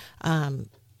developing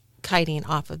kiting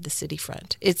off of the city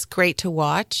front. It's great to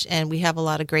watch, and we have a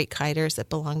lot of great kiters that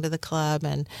belong to the club,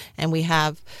 and we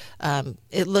have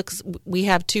we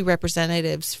have two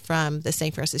representatives from the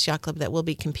St. Francis Yacht Club that will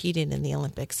be competing in the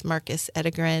Olympics. Marcus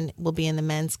Edegren will be in the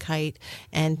men's kite,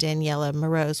 and Daniela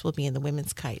Moroz will be in the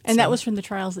women's kite. And that was from the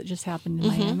trials that just happened in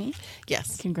Miami?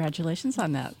 Yes. Congratulations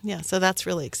on that. Yeah, so that's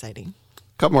really exciting. A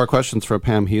couple more questions for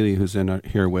Pam Healy, who's in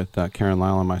here with Karen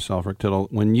Lyle and myself, Rick Tittle.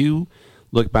 When you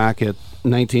look back at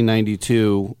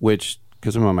 1992, which,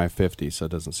 because I'm in my 50s, so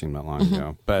it doesn't seem that long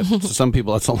ago, but to some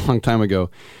people, that's a long time ago.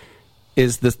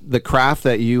 Is the craft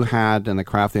that you had and the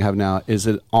craft they have now, is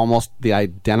it almost the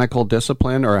identical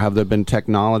discipline, or have there been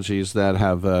technologies that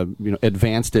have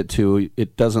advanced it to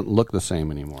it doesn't look the same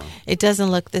anymore? It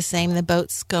doesn't look the same. The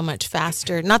boats go much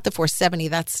faster. Not the 470,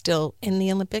 that's still in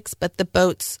the Olympics, but the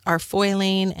boats are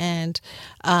foiling, and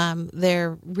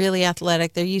they're really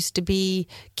athletic. There used to be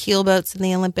keel boats in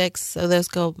the Olympics, so those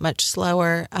go much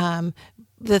slower.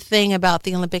 The thing about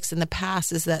the Olympics in the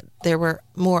past is that there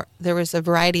was a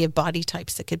variety of body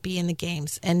types that could be in the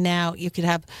games, and now you could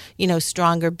have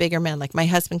stronger, bigger men. Like my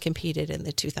husband competed in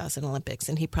the 2000 Olympics,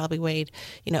 and he probably weighed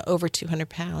over 200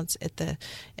 pounds at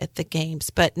the games.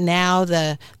 But now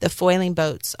the foiling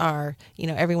boats are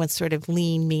everyone's sort of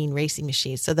lean, mean racing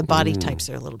machines, so the body types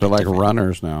are a little bit like different.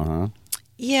 Runners now, huh?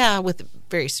 Yeah, with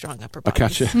very strong upper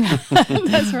bodies. I gotcha.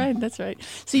 That's right.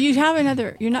 So you have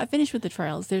you're not finished with the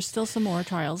trials. There's still some more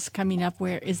trials coming up.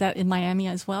 Where is that, in Miami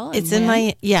as well? It's in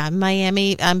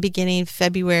Miami. I'm beginning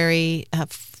February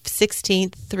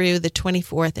 16th through the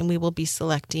 24th, and we will be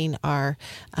selecting our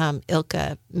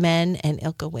ILCA men and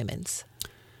ILCA women's.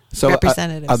 So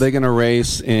representatives. Are they going to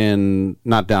race in,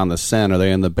 not down the Seine, are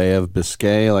they in the Bay of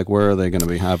Biscay? Like, where are they going to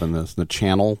be having this? The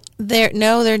Channel? They're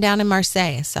down in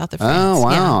Marseille, south of France. Oh,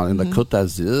 wow. Yeah. In the Côte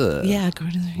d'Azur. Yeah,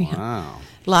 Côte d'Azur. Wow.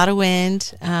 A lot of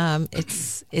wind. I'm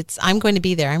going to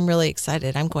be there. I'm really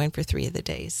excited. I'm going for 3 of the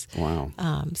days. Wow.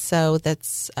 So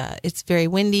that's it's very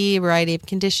windy, a variety of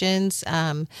conditions,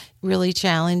 really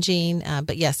challenging.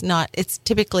 But yes, it's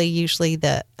typically usually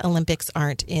the Olympics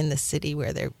aren't in the city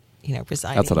where they're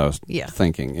residing. That's what I was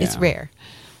thinking. Yeah. It's rare.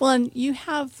 Well, and you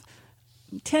have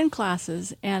 10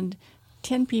 classes and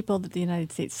 10 people that the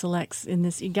United States selects in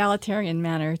this egalitarian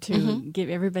manner to give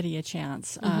everybody a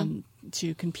chance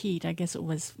to compete. I guess it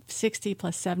was 60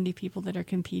 plus 70 people that are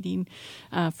competing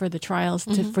for the trials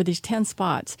for these 10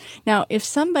 spots. Now, if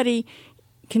somebody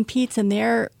competes and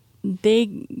they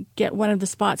get one of the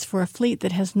spots for a fleet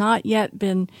that has not yet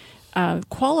been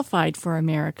qualified for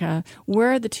America,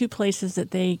 where are the 2 places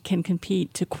that they can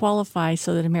compete to qualify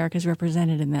so that America is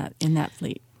represented in that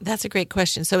fleet? That's a great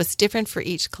question. So it's different for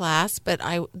each class, but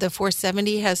the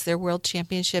 470 has their World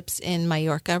Championships in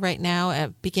Mallorca right now,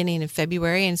 beginning in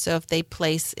February, and so if they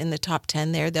place in the top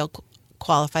 10 there, they'll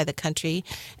qualify the country,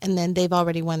 and then they've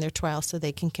already won their trial, so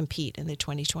they can compete in the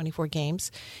 2024 games.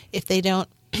 If they don't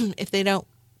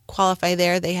qualify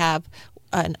there, they have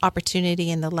an opportunity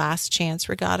in the Last Chance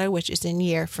Regatta, which is in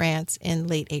Hyères, France, in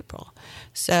late April.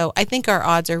 So I think our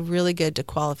odds are really good to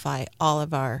qualify all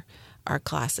of our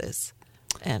classes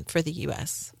and for the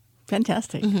U.S.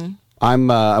 Fantastic. I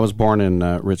was born in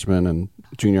Richmond, and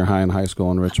junior high and high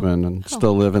school in Richmond, and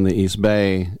still live in the East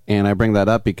Bay. And I bring that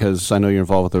up because I know you're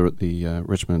involved with the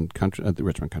Richmond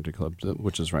Country Club,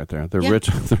 which is right there.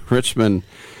 The Richmond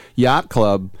Yacht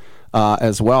Club.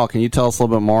 As well. Can you tell us a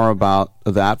little bit more about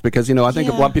that? Because, I think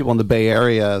a lot of people in the Bay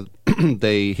Area,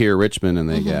 they hear Richmond and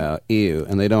they go, ew,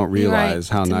 and they don't realize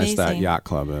how nice that yacht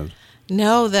club is.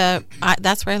 No,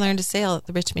 that's where I learned to sail at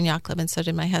the Richmond Yacht Club, and so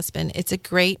did my husband. It's a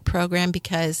great program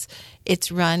because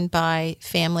It's run by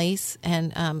families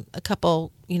and a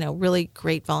couple, really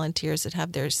great volunteers that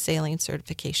have their sailing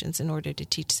certifications in order to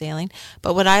teach sailing.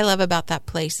 But what I love about that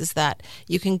place is that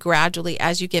you can gradually,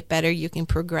 as you get better, you can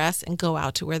progress and go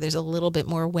out to where there's a little bit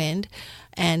more wind.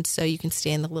 And so you can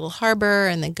stay in the little harbor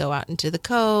and then go out into the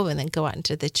cove and then go out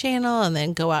into the channel and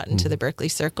then go out into the Berkeley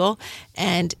Circle.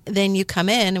 And then you come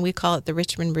in, and we call it the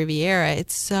Richmond Riviera.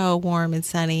 It's so warm and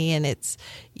sunny, and it's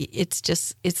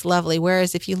lovely.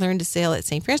 Whereas if you learn to sail at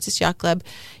St. Francis Yacht Club,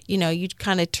 you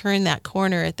kind of turn that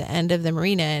corner at the end of the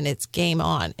marina and it's game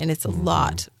on, and it's a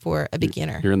lot for a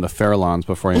beginner. You're in the Fairlawns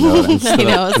before you know it,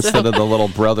 instead of the little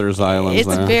brothers islands.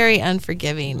 It's there. very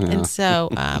unforgiving. Yeah. And so,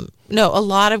 a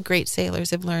lot of great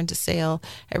sailors have learned to sail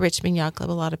at Richmond Yacht Club.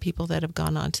 A lot of people that have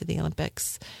gone on to the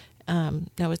Olympics.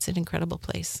 It's an incredible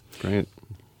place. Great.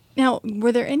 Now,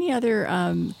 were there any other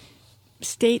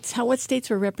states? What states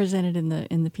were represented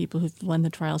in the people who've won the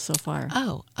trials so far?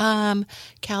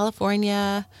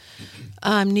 California,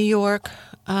 New York,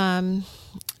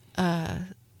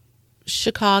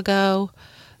 Chicago,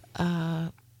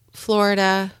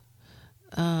 Florida,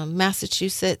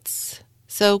 Massachusetts.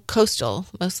 So coastal,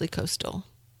 mostly coastal.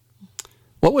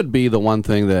 What would be the one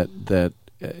thing that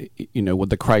with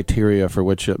the criteria for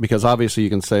which, because obviously you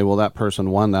can say, well, that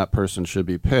person won, that person should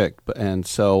be picked. And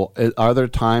so are there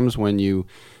times when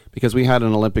because we had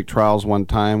an Olympic trials one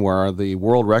time where the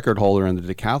world record holder in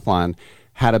the decathlon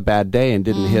had a bad day and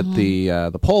didn't hit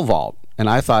the pole vault. And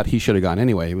I thought he should have gone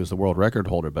anyway. He was the world record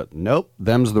holder. But nope,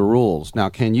 them's the rules. Now,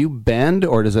 can you bend,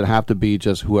 or does it have to be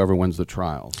just whoever wins the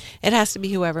trials? It has to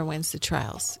be whoever wins the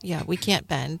trials. Yeah, we can't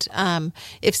bend.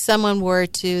 If someone were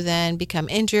to then become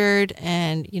injured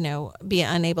and, be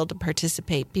unable to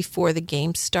participate before the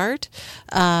games start,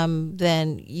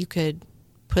 then you could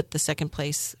put the second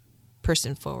place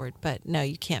person forward. But no,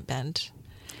 you can't bend.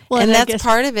 Well, and that's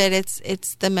part of it.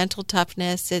 It's the mental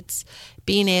toughness. It's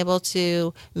being able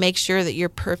to make sure that you're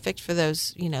perfect for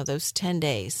those 10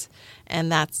 days. And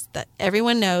that's that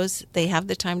everyone knows they have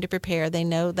the time to prepare. They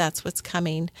know that's what's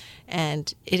coming.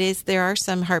 And there are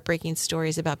some heartbreaking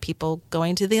stories about people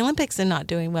going to the Olympics and not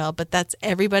doing well, but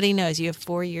everybody knows you have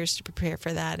 4 years to prepare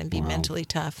for that and be mentally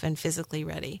tough and physically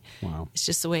ready. Wow. It's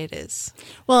just the way it is.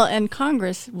 Well, and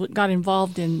Congress got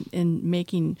involved in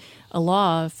making a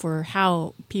law for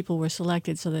how people were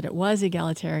selected so that it was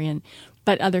egalitarian.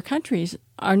 But other countries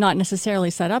are not necessarily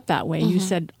set up that way. You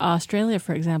said Australia,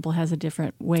 for example, has a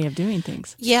different way of doing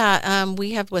things. Yeah,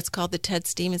 we have what's called the Ted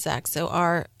Stevens Act. So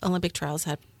our Olympic trials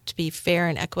have to be fair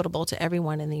and equitable to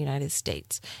everyone in the United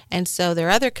States. And so there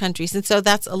are other countries. And so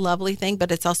that's a lovely thing,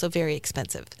 but it's also very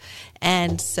expensive.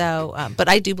 And so, but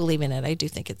I do believe in it. I do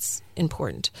think it's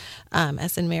important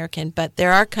as an American. But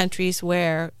there are countries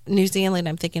where, New Zealand,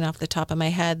 I'm thinking off the top of my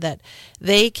head, that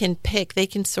they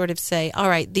can sort of say, all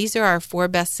right, these are our 4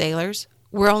 best sailors.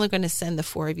 We're only going to send the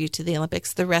 4 of you to the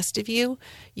Olympics. The rest of you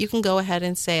can go ahead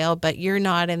and sail, but you're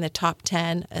not in the top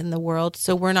 10 in the world,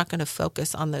 so we're not going to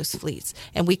focus on those fleets.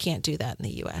 And we can't do that in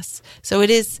the U.S. So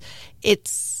it's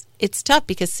tough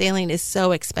because sailing is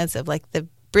so expensive. Like the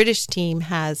British team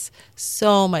has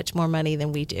so much more money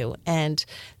than we do, and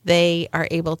they are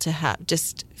able to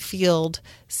field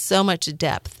so much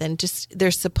depth, and just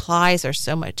their supplies are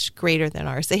so much greater than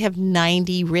ours. They have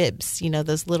 90 ribs,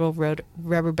 those little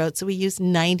rubber boats. So we use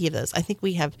 90 of those. I think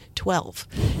we have 12,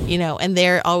 and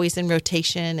they're always in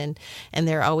rotation, and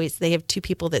they have 2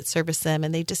 people that service them,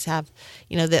 and they just have,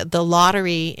 the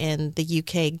lottery in the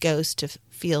UK goes to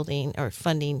fielding or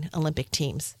funding Olympic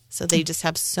teams. So they just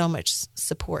have so much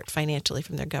support financially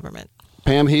from their government.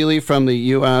 Pam Healy from the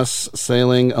U.S.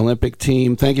 Sailing Olympic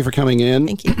Team. Thank you for coming in.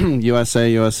 Thank you.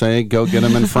 USA, go get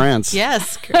them in France.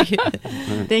 Yes, great. Right.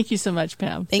 Thank you so much,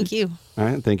 Pam. Thank you. All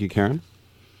right, thank you, Karen,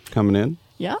 coming in.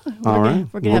 Yeah. We're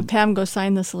going to have Pam go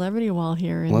sign the celebrity wall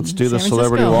here in Let's do the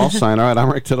celebrity wall sign. All right, I'm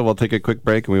Rick Tittle. We'll take a quick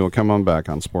break, and we will come on back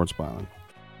on Sports Byline.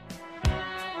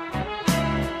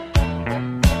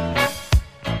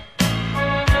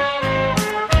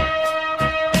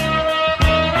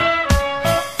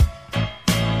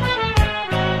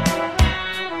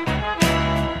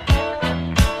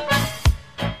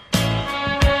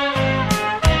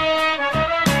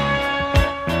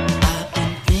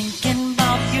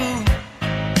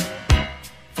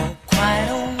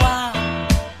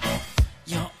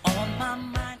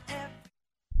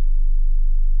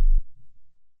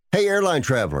 Hey, airline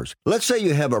travelers, let's say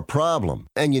you have a problem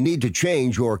and you need to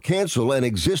change or cancel an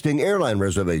existing airline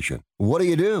reservation. What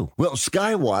do? Well,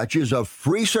 Skywatch is a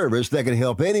free service that can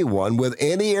help anyone with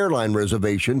any airline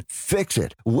reservation fix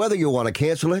it. Whether you want to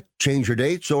cancel it, change your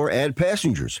dates, or add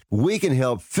passengers, we can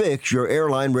help fix your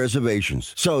airline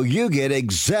reservations so you get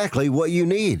exactly what you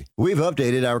need. We've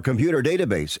updated our computer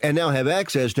database and now have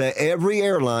access to every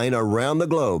airline around the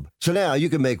globe. So now you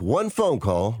can make one phone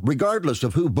call regardless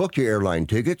of who booked your airline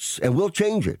tickets, and we'll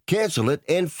change it, cancel it,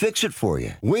 and fix it for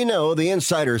you. We know the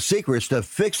insider secrets to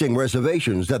fixing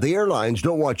reservations that the airlines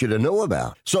don't want you to know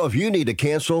about. So if you need to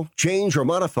cancel, change, or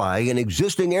modify an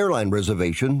existing airline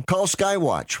reservation, call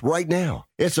Skywatch right now.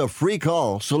 It's a free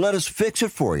call, so let us fix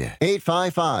it for you.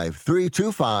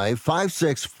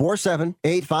 855-325-5647.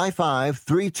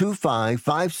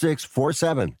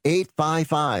 855-325-5647.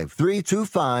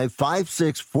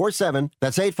 855-325-5647.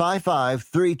 That's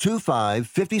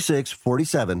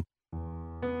 855-325-5647.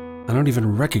 I don't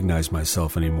even recognize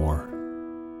myself anymore.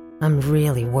 I'm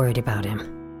really worried about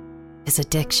him. His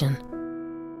addiction.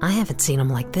 I haven't seen him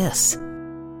like this.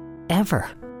 Ever.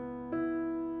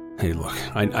 Hey, look,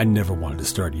 I never wanted to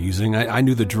start using. I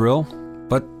knew the drill,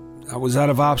 but I was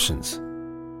out of options.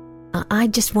 I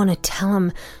just want to tell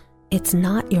him it's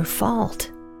not your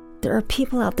fault. There are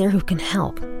people out there who can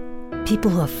help.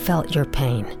 People who have felt your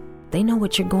pain. They know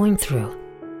what you're going through.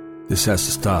 This has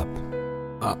to stop.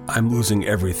 I'm losing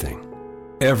everything.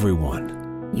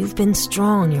 Everyone. You've been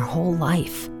strong your whole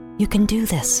life. You can do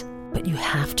this, but you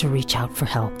have to reach out for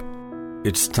help.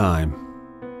 It's time.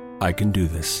 I can do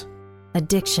this.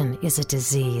 Addiction is a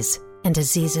disease, and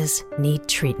diseases need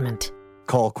treatment.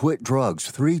 Call Quit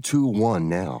Drugs 321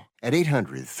 now at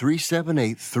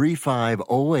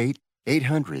 800-378-3508.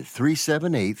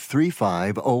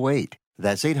 800-378-3508.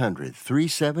 That's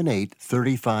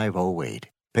 800-378-3508.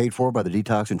 Paid for by the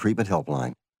Detox and Treatment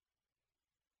Helpline.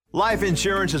 Life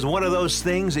insurance is one of those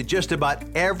things that just about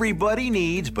everybody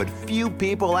needs, but few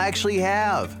people actually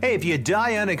have. Hey, if you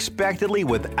die unexpectedly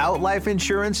without life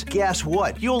insurance, guess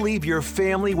what? You'll leave your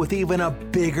family with even a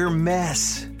bigger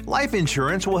mess. Life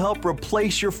insurance will help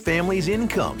replace your family's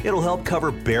income. It'll help cover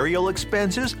burial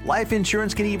expenses. Life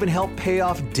insurance can even help pay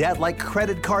off debt like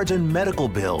credit cards and medical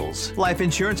bills. Life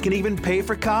insurance can even pay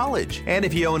for college. And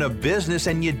if you own a business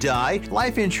and you die,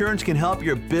 life insurance can help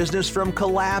your business from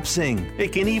collapsing.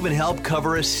 It can even help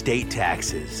cover estate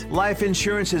taxes. Life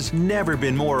insurance has never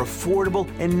been more affordable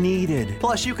and needed.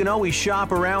 Plus, you can always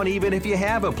shop around even if you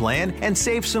have a plan and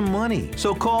save some money.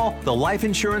 So call the Life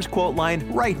Insurance Quote Line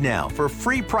right now for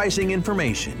free pricing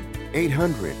information.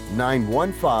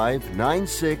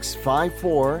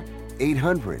 800-915-9654.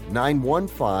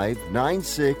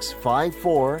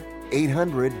 800-915-9654.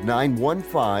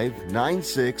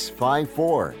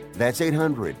 800-915-9654. That's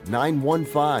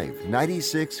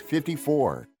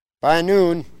 800-915-9654. By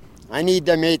noon, I need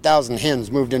them 8,000 hens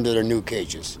moved into their new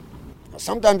cages. Now,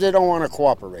 sometimes they don't want to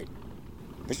cooperate,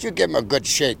 but you give them a good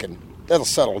shake and they'll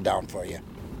settle down for you.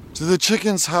 Do the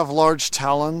chickens have large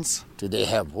talons? Do they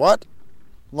have what?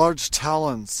 Large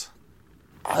talons.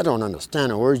 I don't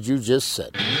understand a word you just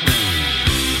said.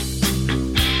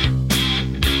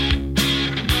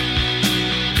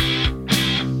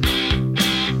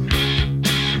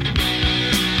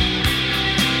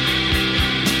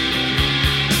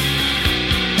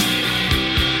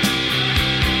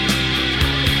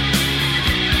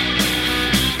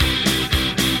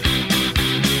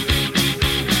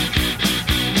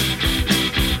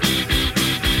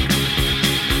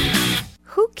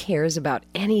 Cares about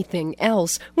anything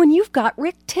else when you've got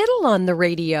Rick Tittle on the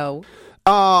radio?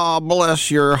 Oh,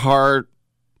 bless your heart.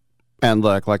 And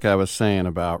look, like I was saying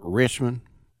about Richmond,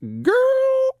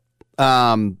 girl,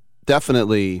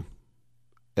 definitely,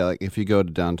 like if you go to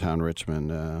downtown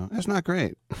Richmond, it's not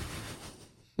great.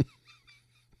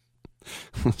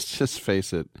 Let's just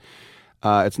face it.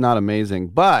 It's not amazing.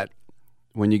 But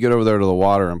when you get over there to the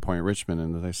water in Point Richmond,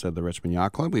 and as I said, the Richmond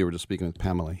Yacht Club, we were just speaking with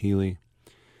Pamela Healy.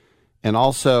 And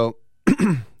also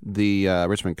the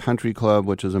Richmond Country Club,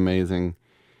 which is amazing.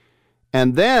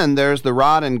 And then there's the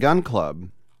Rod and Gun Club.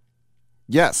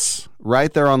 Yes,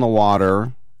 right there on the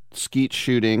water, skeet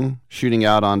shooting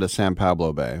out onto San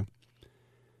Pablo Bay.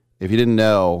 If you didn't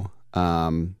know,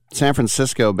 San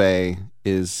Francisco Bay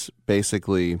is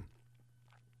basically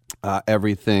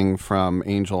everything from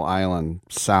Angel Island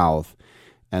south.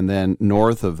 And then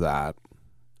north of that,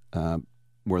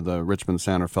 where the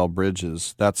Richmond-Santa Fe Bridge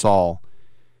is, that's all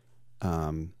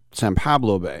San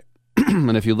Pablo Bay.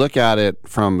 And if you look at it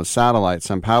from a satellite,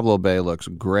 San Pablo Bay looks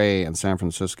gray, and San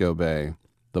Francisco Bay,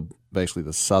 basically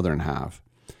the southern half,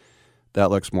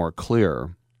 that looks more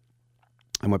clear.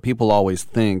 And what people always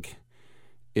think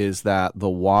is that the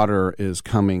water is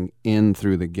coming in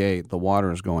through the gate. The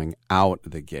water is going out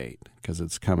the gate because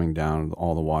it's coming down.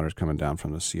 All the water is coming down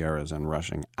from the Sierras and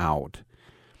rushing out.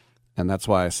 And that's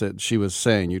why I said, she was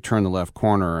saying, you turn the left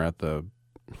corner at the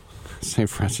St.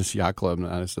 Francis Yacht Club, and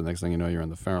that's the next thing you know, you're in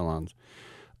the Farallones.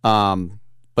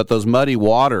 But those muddy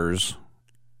waters,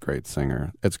 great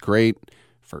singer. It's great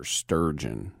for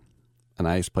sturgeon. And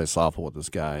I used to play softball with this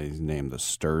guy. He's named the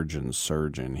Sturgeon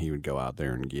Surgeon. He would go out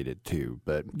there and get it too.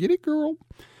 But get it, girl.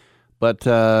 But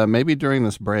maybe during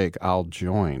this break, I'll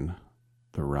join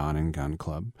the Rod and Gun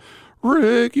Club.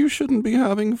 Rick, you shouldn't be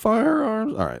having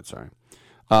firearms. All right, sorry.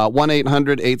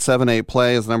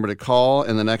 1-800-878-PLAY is the number to call.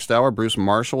 In the next hour, Bruce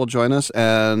Marshall will join us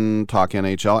and talk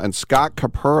NHL. And Scott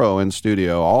Capurro in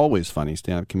studio, always funny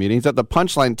stand-up comedian. He's at the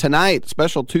Punchline tonight,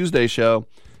 special Tuesday show.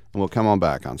 And we'll come on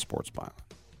back on Sports Pilot.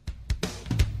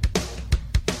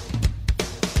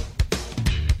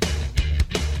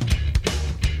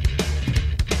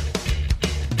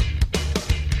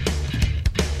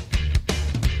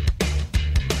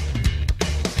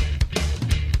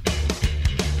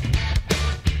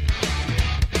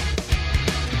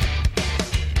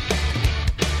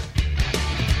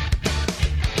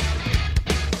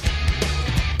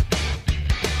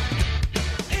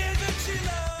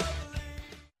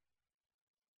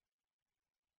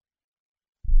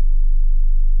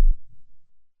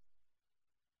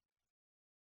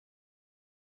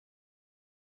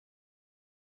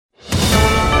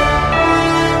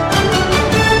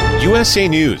 USA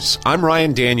News, I'm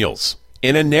Ryan Daniels.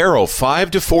 In a narrow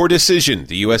 5-4 decision,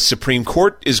 the U.S. Supreme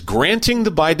Court is granting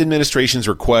the Biden administration's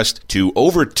request to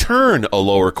overturn a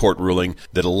lower court ruling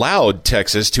that allowed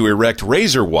Texas to erect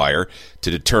razor wire to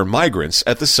deter migrants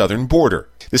at the southern border.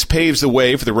 This paves the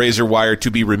way for the razor wire to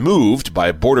be removed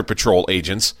by Border Patrol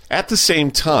agents. At the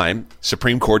same time,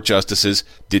 Supreme Court justices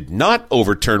did not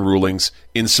overturn rulings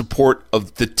in support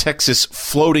of the Texas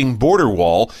floating border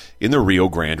wall in the Rio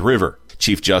Grande River.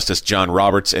 Chief Justice John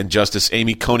Roberts and Justice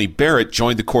Amy Coney Barrett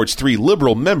joined the court's 3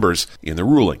 liberal members in the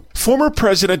ruling. Former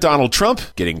President Donald Trump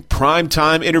getting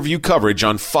primetime interview coverage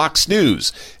on Fox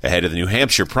News ahead of the New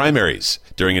Hampshire primaries.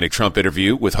 During a Trump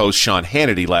interview with host Sean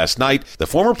Hannity last night, the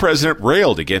former president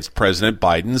railed against President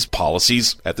Biden's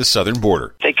policies at the southern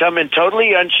border. They come in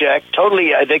totally unchecked,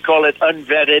 totally, they call it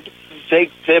unvetted.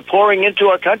 They're pouring into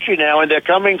our country now, and they're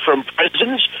coming from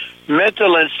prisons,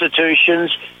 mental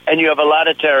institutions, and you have a lot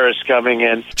of terrorists coming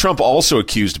in. Trump also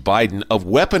accused Biden of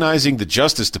weaponizing the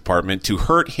Justice Department to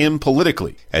hurt him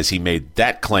politically. As he made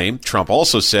that claim, Trump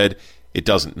also said it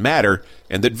doesn't matter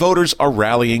and that voters are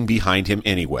rallying behind him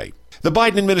anyway. The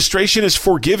Biden administration is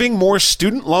forgiving more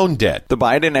student loan debt. The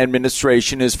Biden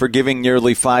administration is forgiving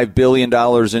nearly $5 billion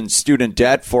in student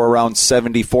debt for around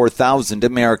 74,000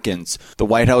 Americans. The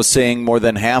White House saying more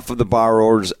than half of the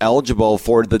borrowers eligible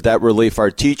for the debt relief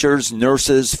are teachers,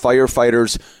 nurses,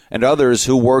 firefighters, and others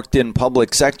who worked in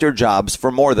public sector jobs for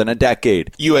more than a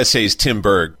decade. USA's Tim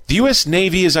Berg. The U.S.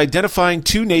 Navy is identifying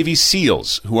 2 Navy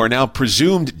SEALs who are now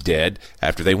presumed dead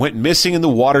after they went missing in the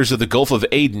waters of the Gulf of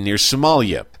Aden near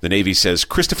Somalia. The Navy says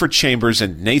Christopher Chambers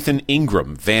and Nathan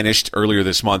Ingram vanished earlier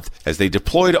this month as they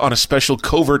deployed on a special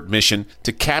covert mission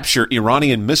to capture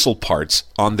Iranian missile parts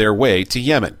on their way to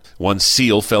Yemen. One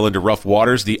SEAL fell into rough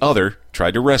waters, the other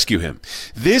tried to rescue him.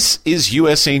 This is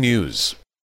USA News.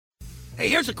 Hey,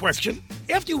 here's a question.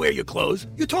 After you wear your clothes,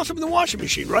 you toss them in the washing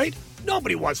machine, right?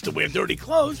 Nobody wants to wear dirty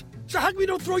clothes. So how come you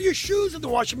don't throw your shoes in the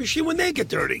washing machine when they get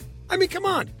dirty? I mean, come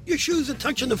on. Your shoes are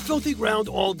touching the filthy ground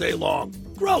all day long.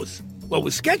 Gross. Well,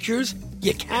 with Skechers,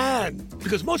 you can.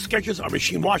 Because most Skechers are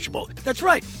machine washable. That's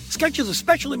right. Skechers are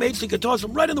specially made so you can toss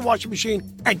them right in the washing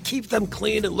machine and keep them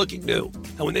clean and looking new.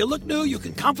 And when they look new, you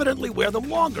can confidently wear them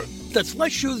longer. That's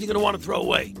less shoes you're going to want to throw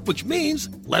away, which means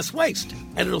less waste.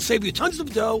 And it'll save you tons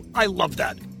of dough. I love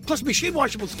that. Plus, machine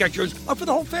washable Skechers are for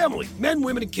the whole family, men,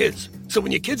 women, and kids. So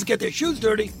when your kids get their shoes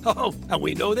dirty, and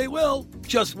we know they will,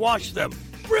 just wash them.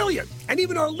 Brilliant. And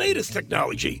even our latest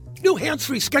technology, new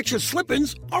hands-free Skechers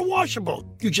slip-ins are washable.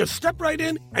 You just step right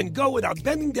in and go without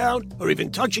bending down or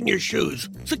even touching your shoes.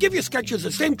 So give your Skechers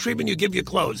the same treatment you give your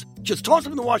clothes. Just toss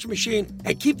them in the washing machine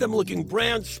and keep them looking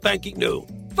brand spanking new.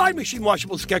 Find machine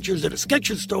washable Skechers at a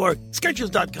Skechers store,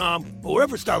 Skechers.com, or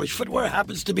wherever stylish footwear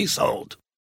happens to be sold.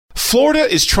 Florida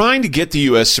is trying to get the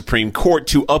U.S. Supreme Court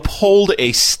to uphold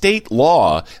a state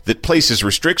law that places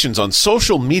restrictions on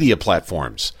social media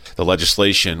platforms. The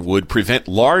legislation would prevent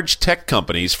large tech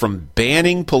companies from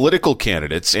banning political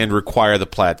candidates and require the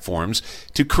platforms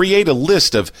to create a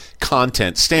list of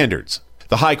content standards.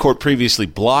 The High Court previously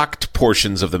blocked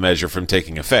portions of the measure from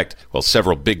taking effect, while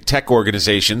several big tech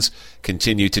organizations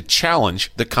continue to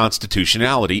challenge the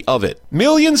constitutionality of it.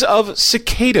 Millions of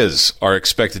cicadas are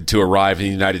expected to arrive in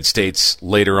the United States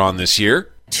later on this year.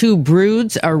 2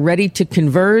 broods are ready to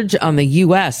converge on the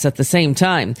U.S. at the same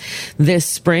time. This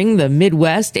spring, the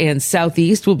Midwest and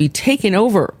Southeast will be taken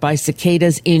over by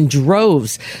cicadas in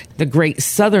droves. The Great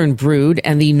Southern brood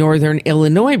and the Northern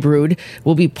Illinois brood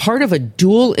will be part of a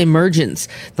dual emergence.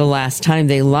 The last time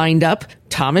they lined up,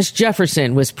 Thomas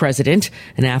Jefferson was president,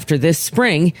 and after this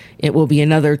spring, it will be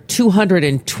another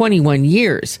 221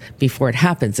 years before it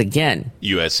happens again.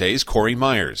 USA's Corey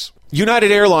Myers.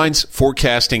 United Airlines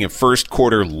forecasting a first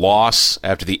quarter loss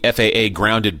after the FAA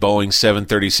grounded Boeing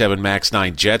 737 MAX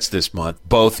 9 jets this month.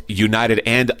 Both United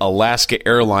and Alaska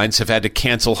Airlines have had to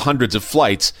cancel hundreds of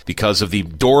flights because of the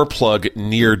door plug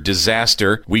near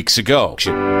disaster weeks ago.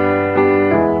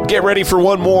 Get ready for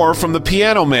one more from the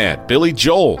Piano Man. Billy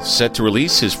Joel, set to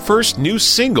release his first new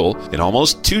single in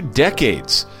almost 2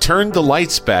 decades. Turn the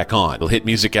Lights Back On. It'll hit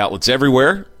music outlets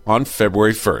everywhere on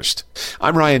February 1st.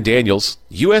 I'm Ryan Daniels,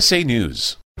 USA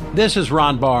News. This is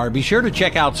Ron Barr. Be sure to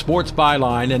check out Sports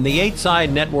Byline and the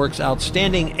 8-Side Network's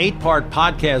outstanding 8-part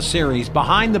podcast series,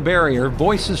 Behind the Barrier,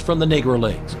 Voices from the Negro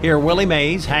Leagues. Hear Willie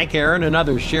Mays, Hank Aaron, and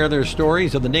others share their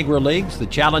stories of the Negro Leagues, the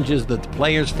challenges that the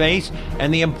players face,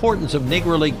 and the importance of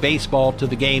Negro League baseball to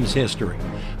the game's history.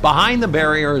 Behind the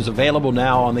Barrier is available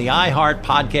now on the iHeart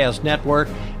Podcast Network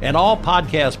and all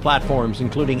podcast platforms,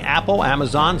 including Apple,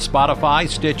 Amazon, Spotify,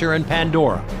 Stitcher, and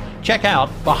Pandora. Check out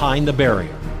Behind the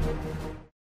Barrier.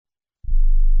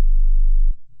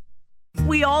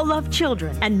 We all love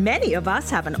children, and many of us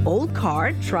have an old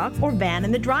car, truck, or van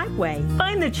in the driveway.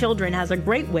 Find the Children has a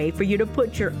great way for you to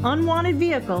put your unwanted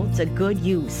vehicle to good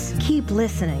use. Keep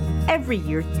listening. Every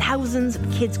year, thousands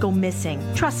of kids go missing.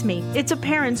 Trust me, it's a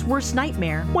parent's worst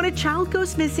nightmare. When a child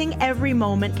goes missing, every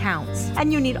moment counts,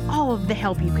 and you need all of the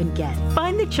help you can get.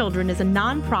 Find the Children is a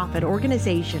non-profit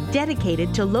organization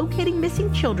dedicated to locating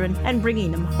missing children and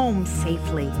bringing them home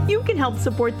safely. You can help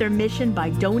support their mission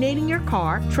by donating your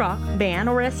car, truck, van,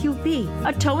 or SUV.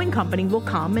 A towing company will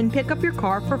come and pick up your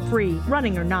car for free,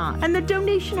 running or not, and the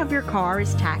donation of your car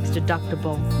is tax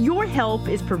deductible. Your help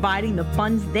is providing the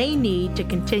funds they need to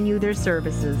continue their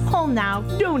services. Call now,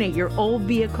 donate your old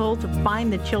vehicle to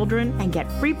Find the Children, and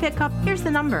get free pickup. Here's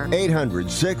the number: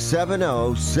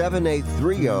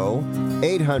 800-670-7830.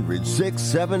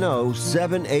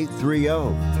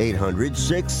 800-670-7830.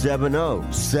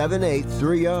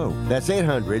 800-670-7830. That's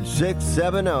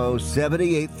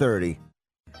 800-670-7830.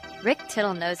 Rick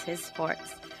Tittle knows his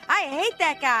sports. I hate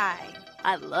that guy.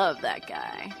 I love that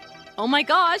guy. Oh my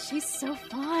gosh, he's so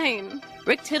fine.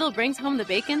 Rick Tittle brings home the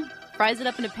bacon, fries it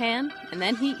up in a pan, and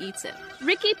then he eats it.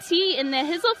 Ricky T in the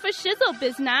hizzle for shizzle,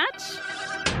 biznatch.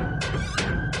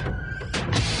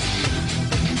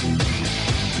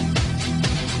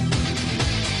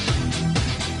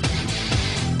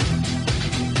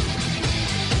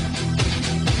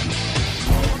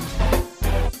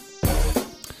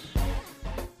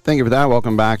 Thank you for that.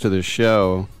 Welcome back to the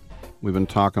show. We've been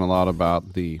talking a lot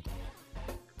about the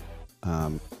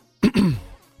Oakland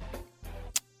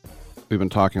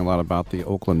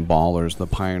Ballers, the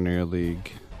Pioneer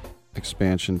League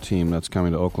expansion team that's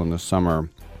coming to Oakland this summer.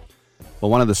 Well,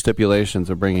 one of the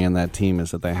stipulations of bringing in that team is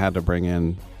that they had to bring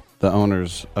in the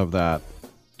owners of that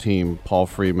team, Paul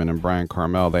Friedman and Brian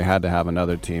Carmel. They had to have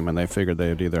another team, and they figured they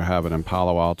would either have it in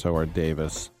Palo Alto or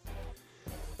Davis.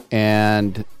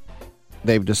 And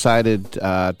they've decided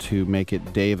to make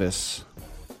it Davis,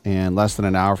 and less than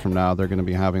an hour from now, they're going to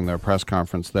be having their press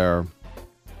conference there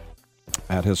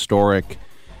at historic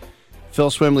Phil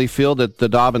Swimley Field at the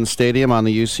Dobbins Stadium on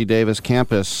the UC Davis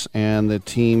campus, and the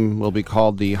team will be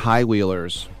called the High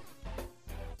Wheelers,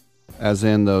 as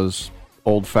in those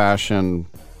old-fashioned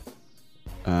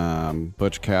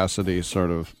Butch Cassidy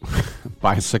sort of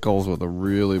bicycles with a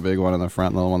really big one in the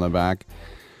front and a little one in the back.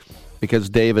 Because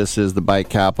Davis is the bike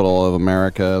capital of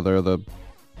America. They're the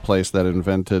place that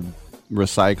invented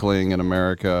recycling in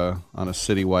America on a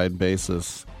citywide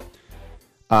basis.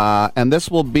 And this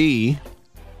will be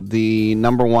the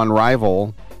number one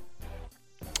rival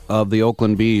of the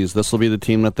Oakland Bees. This will be the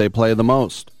team that they play the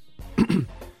most.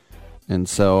 And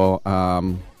so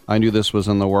I knew this was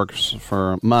in the works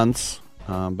for months,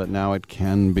 but now it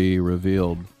can be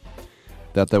revealed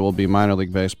that there will be minor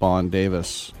league baseball in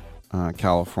Davis,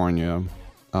 California,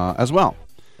 as well.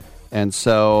 And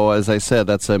so, as I said,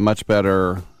 that's a much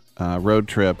better road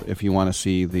trip if you want to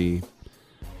see the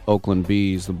Oakland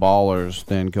Bees, the Ballers,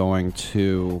 than going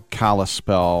to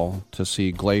Kalispell to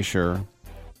see Glacier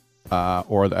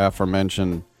or the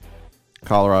aforementioned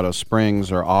Colorado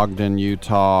Springs or Ogden,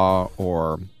 Utah,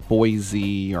 or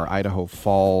Boise or Idaho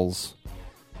Falls.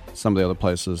 Some of the other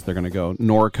places they're going to go.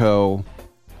 Norco,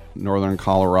 Northern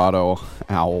Colorado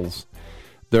Owls.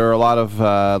 There are a lot of,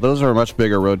 those are much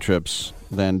bigger road trips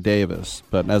than Davis.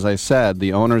 But as I said,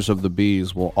 the owners of the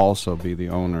Bees will also be the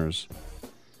owners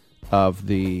of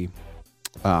the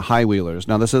High Wheelers.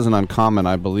 Now, this isn't uncommon.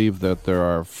 I believe that there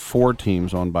are 4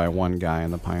 teams owned by one guy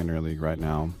in the Pioneer League right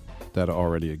now that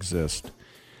already exist.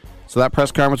 So that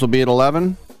press conference will be at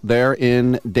 11 there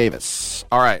in Davis.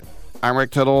 All right. I'm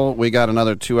Rick Tittle. We got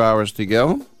another 2 hours to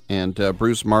go. And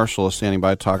Bruce Marshall is standing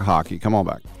by to talk hockey. Come on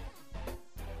back.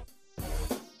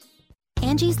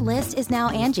 Angie's List is now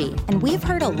Angie, and we've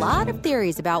heard a lot of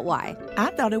theories about why. I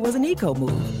thought it was an eco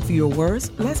move. Fewer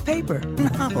words, less paper.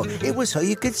 No, it was so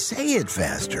you could say it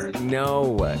faster.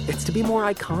 No, it's to be more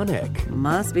iconic.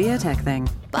 Must be a tech thing.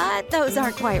 But those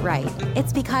aren't quite right.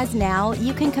 It's because now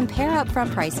you can compare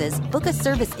upfront prices, book a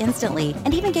service instantly,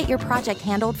 and even get your project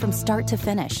handled from start to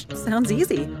finish. Sounds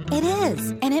easy. It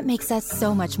is, and it makes us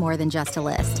so much more than just a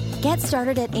list. Get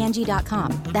started at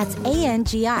Angie.com. That's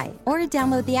ANGI, or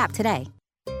download the app today.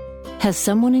 Has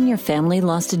someone in your family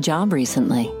lost a job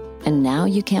recently, and now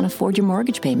you can't afford your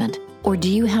mortgage payment? Or do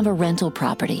you have a rental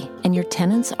property and your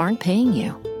tenants aren't paying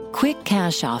you? Quick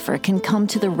Cash Offer can come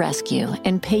to the rescue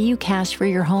and pay you cash for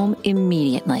your home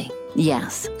immediately.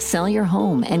 Yes, sell your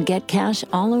home and get cash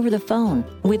all over the phone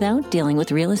without dealing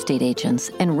with real estate agents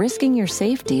and risking your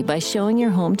safety by showing your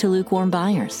home to lukewarm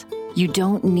buyers. You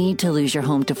don't need to lose your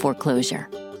home to foreclosure.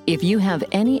 If you have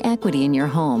any equity in your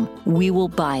home, we will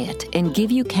buy it and give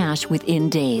you cash within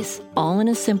days, all in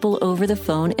a simple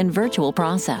over-the-phone and virtual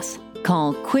process.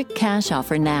 Call Quick Cash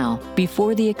Offer now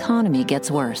before the economy gets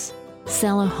worse.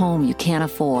 Sell a home you can't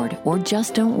afford or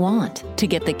just don't want to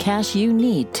get the cash you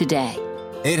need today.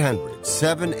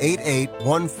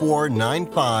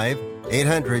 800-788-1495.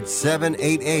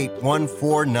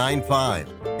 800-788-1495.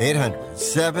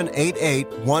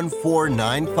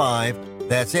 800-788-1495.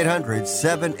 That's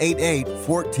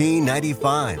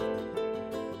 800-788-1495.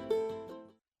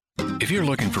 If you're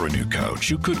looking for a new couch,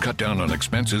 you could cut down on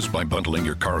expenses by bundling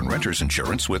your car and renter's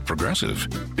insurance with Progressive.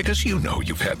 Because you know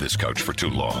you've had this couch for too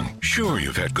long. Sure,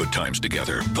 you've had good times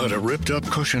together, but a ripped-up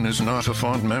cushion is not a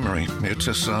fond memory. It's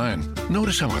a sign.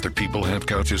 Notice how other people have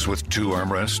couches with 2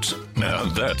 armrests? Now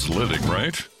that's living,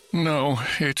 right? No,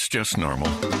 it's just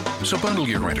normal. So bundle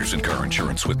your renters and car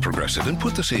insurance with Progressive and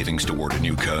put the savings toward a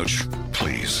new couch.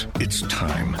 Please, it's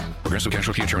time. Progressive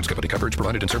Casualty Insurance Company coverage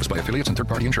provided in service by affiliates and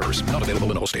third-party insurers. Not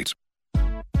available in all states.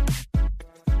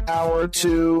 Hour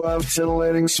 2 of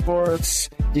Titillating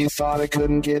Sports. You thought it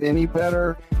couldn't get any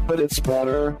better, but it's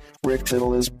better. Rick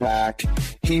Tittle is back.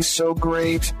 He's so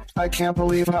great. I can't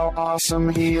believe how awesome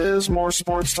he is. More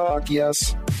sports talk,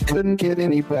 yes. Couldn't get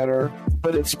any better,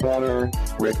 but it's better.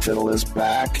 Rick Tittle is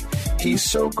back. He's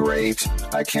so great.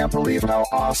 I can't believe how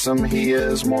awesome he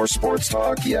is. More sports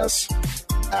talk, yes.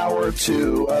 Hour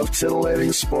 2 of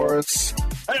Titillating Sports.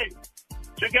 Hey,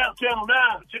 check out Channel 9.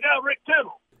 Check out Rick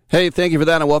Tittle. Hey, thank you for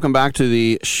that, and welcome back to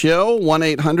the show.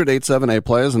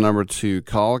 1-800-878-PLAY is the number to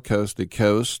call, coast to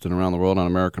coast and around the world on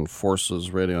American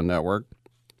Forces Radio Network.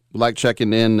 We like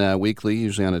checking in weekly,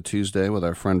 usually on a Tuesday, with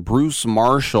our friend Bruce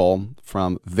Marshall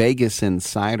from Vegas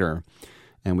Insider,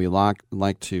 and we like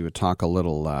to talk a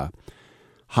little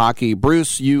hockey.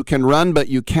 Bruce, you can run, but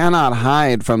you cannot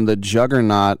hide from the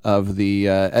juggernaut of the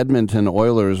Edmonton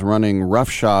Oilers running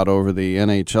roughshod over the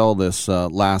NHL this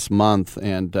last month,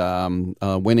 and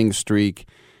a winning streak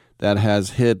that has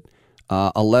hit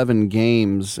 11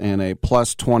 games and a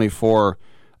plus 24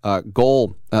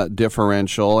 goal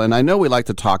differential. And I know we like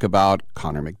to talk about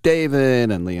Connor McDavid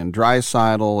and Leon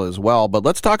Draisaitl as well, but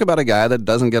let's talk about a guy that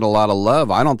doesn't get a lot of love,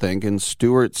 I don't think, in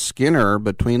Stuart Skinner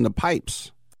between the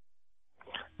pipes.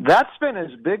 That's been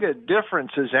as big a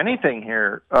difference as anything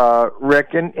here,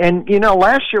 Rick. And you know,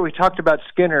 last year we talked about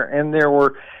Skinner, and there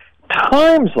were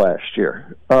times last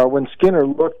year when Skinner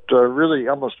looked really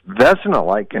almost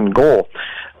Vezina-like in goal,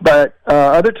 but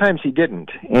other times he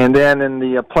didn't. And then in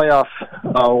the playoff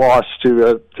loss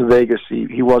to Vegas,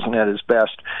 he wasn't at his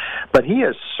best. But he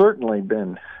has certainly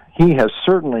been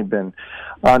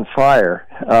on fire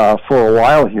for a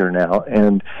while here now,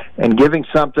 and giving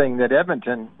something that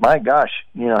Edmonton, my gosh,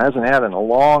 hasn't had in a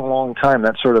long, long time,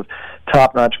 that sort of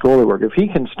top-notch goalie work. If he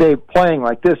can stay playing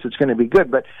like this, it's going to be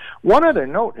good. But one other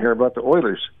note here about the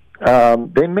Oilers,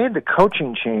 they made the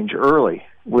coaching change early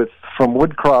from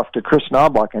Woodcroft to Chris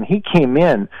Knobloch, and he came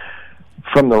in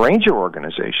from the Ranger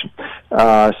organization.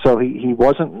 So he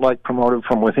wasn't like promoted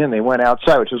from within. They went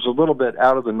outside, which was a little bit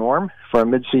out of the norm for a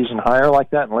mid-season hire like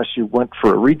that, unless you went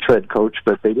for a retread coach,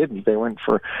 but they didn't. They went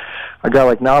for a guy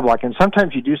like Knobloch. And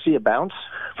sometimes you do see a bounce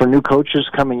for new coaches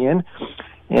coming in.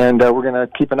 And we're going to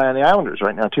keep an eye on the Islanders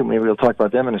right now, too. Maybe we'll talk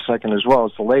about them in a second as well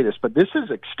as the latest. But this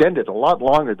is extended a lot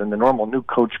longer than the normal new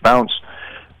coach bounce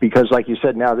because, like you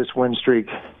said, now this win streak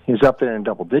is up there in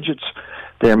double digits.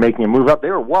 They're making a move up. They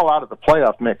were well out of the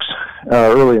playoff mix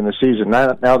early in the season.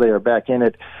 Now they are back in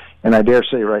it. And I dare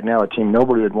say right now a team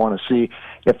nobody would want to see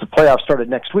if the playoffs started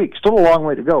next week. Still a long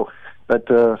way to go, but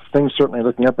things certainly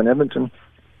looking up in Edmonton.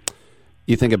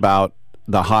 You think about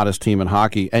the hottest team in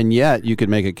hockey, and yet you could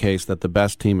make a case that the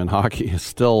best team in hockey is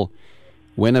still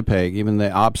Winnipeg. Even the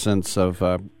absence of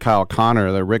Kyle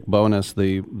Connor, the Rick Bowness,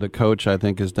 the coach, I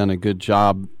think has done a good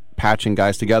job patching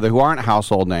guys together who aren't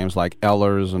household names like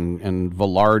Ehlers and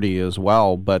Velarde as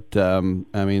well. But, I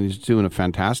mean, he's doing a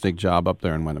fantastic job up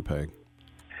there in Winnipeg.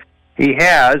 He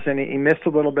has, and he missed a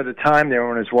little bit of time there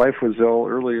when his wife was ill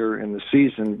earlier in the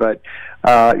season. But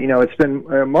it's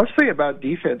been mostly about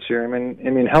defense here. I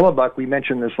mean, Hellebuck. We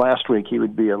mentioned this last week. He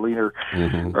would be a leader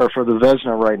for the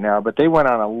Vezina right now. But they went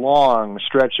on a long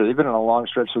stretch. They've been on a long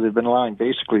stretch, so they've been allowing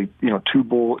basically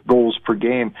 2 goals per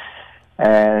game,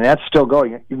 and that's still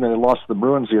going. Even though they lost to the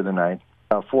Bruins the other night,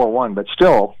 4-1, but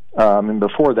still. And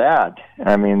before that,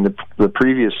 I mean, the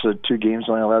previous 2 games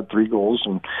only allowed 3 goals,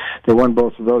 and they won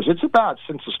both of those. It's about,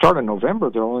 since the start of November,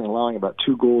 they're only allowing about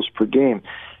 2 goals per game.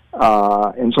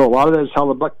 And so a lot of that is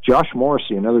Hellebuck. Josh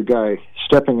Morrissey, another guy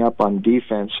stepping up on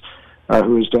defense,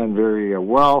 who has done very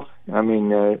well. I mean,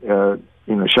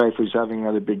 Scheifele's having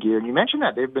another big year. And you mentioned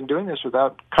that. They've been doing this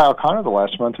without Kyle Connor the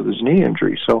last month with his knee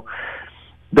injury. So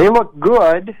they look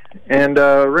good, and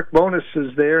Rick Bowness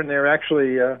is there, and they're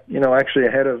actually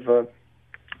ahead of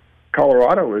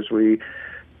Colorado as we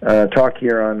talk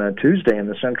here on Tuesday in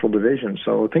the Central Division.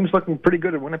 So things looking pretty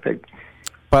good at Winnipeg.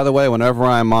 By the way, whenever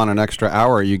I'm on an extra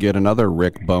hour, you get another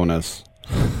Rick bonus.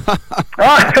 No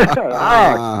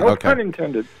pun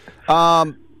intended.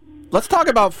 Let's talk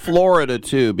about Florida,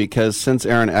 too, because since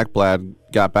Aaron Ekblad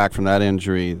got back from that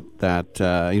injury,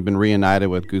 that he's been reunited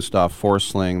with Gustav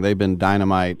Forsling. They've been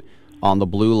dynamite on the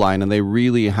blue line, and they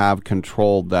really have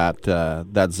controlled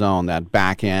that zone, that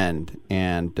back end.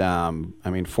 And,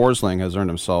 Forsling has earned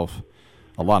himself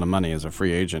a lot of money as a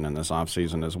free agent in this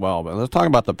offseason as well. But let's talk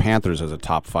about the Panthers as a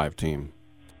top 5 team.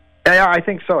 Yeah, I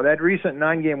think so. That recent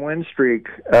 9-game win streak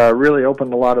really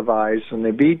opened a lot of eyes, and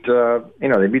they beat the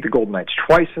Golden Knights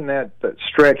twice in that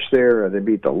stretch there. They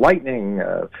beat the Lightning.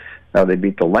 They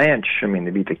beat the Lanch.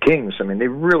 They beat the Kings. they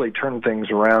really turned things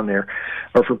around there.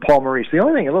 Or for Paul Maurice, the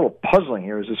only thing a little puzzling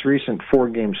here is this recent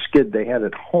 4-game skid they had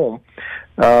at home.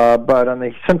 But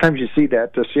sometimes you see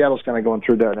that Seattle's kind of going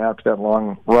through that after that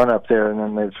long run up there, and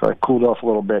then they've cooled off a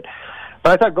little bit.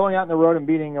 But I thought going out on the road and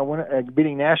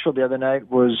beating Nashville the other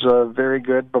night was very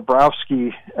good.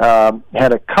 Bobrovsky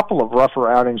had a couple of rougher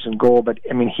outings in goal, but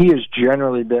he has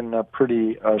generally been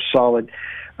pretty solid.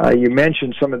 You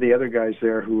mentioned some of the other guys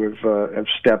there who have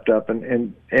stepped up,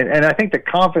 and I think the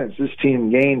confidence this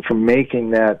team gained from making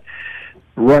that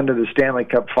run to the Stanley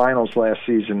Cup Finals last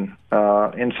season,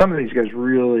 and some of these guys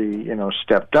really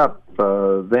stepped up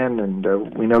then, and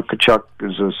we know Tkachuk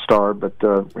is a star, but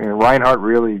Reinhart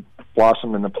really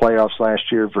blossomed in the playoffs last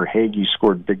year. Verhaeghe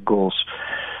scored big goals.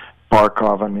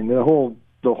 Barkov.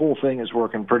 The whole thing is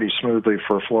working pretty smoothly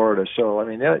for Florida. So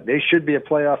they should be a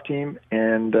playoff team,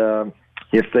 and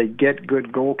if they get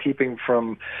good goalkeeping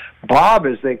from Bob,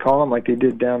 as they call him, like they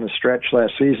did down the stretch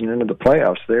last season into the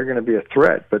playoffs, they're going to be a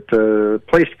threat. But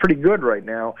placed pretty good right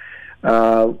now.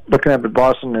 Looking up at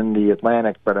Boston in the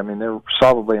Atlantic, but they're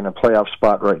solidly in a playoff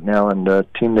spot right now, and a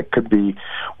team that could be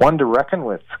one to reckon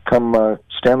with come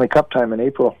Stanley Cup time in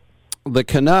April. The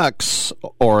Canucks,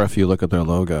 or if you look at their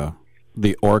logo,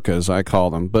 the Orcas, I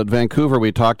call them. But Vancouver,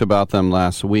 we talked about them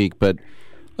last week, but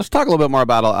let's talk a little bit more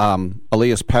about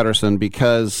Elias Pettersson,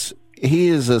 because he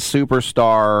is a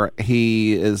superstar.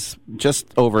 He is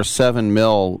just over $7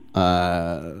 million.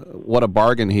 What a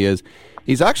bargain he is.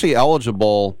 He's actually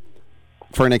eligible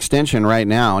for an extension right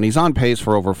now, and he's on pace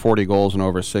for over 40 goals and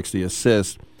over 60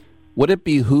 assists. Would it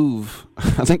behoove,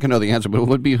 I think I know the answer, but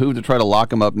would it behoove to try to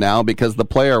lock him up now? Because the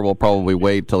player will probably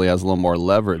wait till he has a little more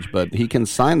leverage, but he can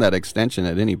sign that extension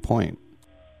at any point.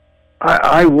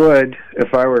 I would,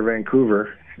 if I were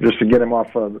Vancouver, just to get him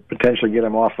potentially get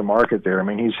him off the market there.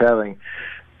 He's having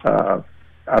a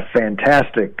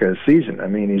fantastic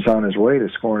season. He's on his way to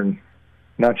scoring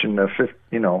notching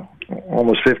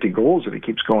almost 50 goals if he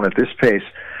keeps going at this pace.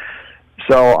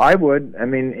 So I would,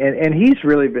 and he's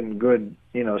really been good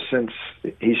since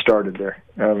he started there.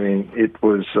 I mean,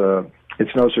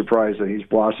 it's no surprise that he's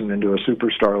blossomed into a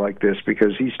superstar like this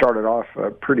because he started off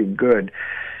pretty good.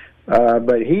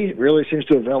 But he really seems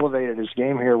to have elevated his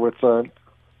game here with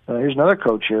here's another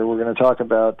coach here we're going to talk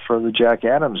about for the Jack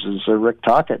Adams is Rick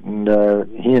Tocchet. And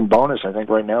he and Bonus, I think,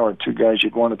 right now are two guys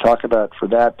you'd want to talk about for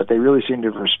that. But they really seem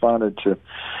to have responded to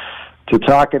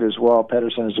Tocchet as well.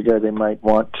 Pedersen is a guy they might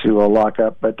want to lock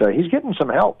up. But he's getting some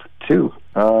help, too.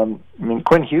 I mean,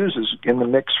 Quinn Hughes is in the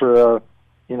mix for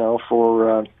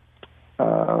the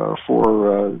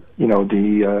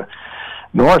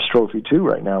Norris Trophy too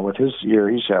right now with his year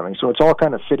he's having. So it's all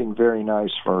kind of fitting very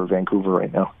nice for Vancouver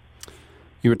right now.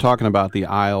 You were talking about the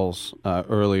Isles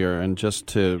earlier, and just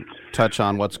to touch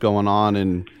on what's going on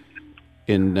in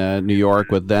New York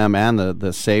with them and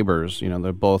the Sabres,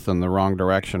 they're both in the wrong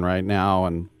direction right now,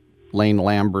 and Lane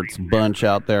Lambert's bunch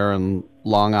out there in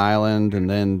Long Island, and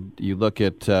then you look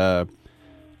at that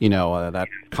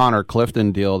Connor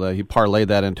Clifton deal, that he parlayed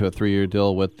that into a 3-year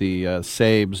deal with the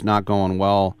Sabres, not going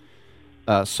well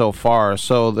so far.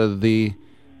 So the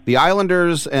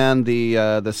Islanders and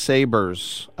the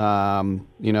Sabres,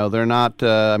 they're not.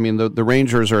 The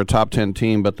Rangers are a top 10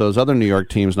 team, but those other New York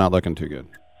teams not looking too good.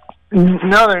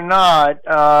 No, they're not.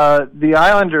 The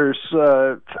Islanders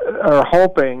are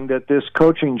hoping that this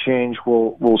coaching change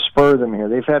will spur them here.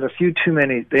 They've had a few too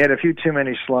many. They had a few too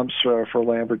many slumps for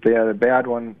Lambert. They had a bad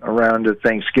one around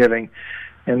Thanksgiving,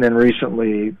 and then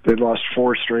recently they lost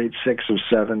 4 straight, 6 of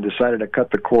 7. Decided to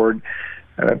cut the cord.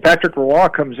 Patrick Roy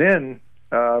comes in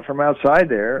from outside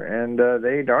there, and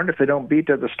they darned if they don't beat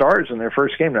the Stars in their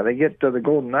first game. Now they get the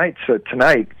Golden Knights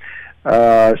tonight.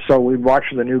 So we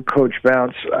watched the new coach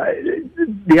bounce.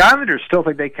 The Islanders still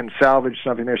think they can salvage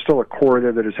something. There's still a core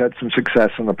there that has had some success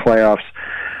in the playoffs,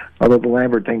 although the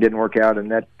Lambert thing didn't work out,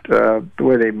 and that the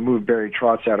way they moved Barry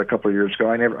Trotz out a couple of years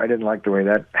ago, I didn't like the way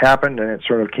that happened, and it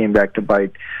sort of came back to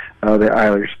bite the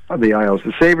Isles.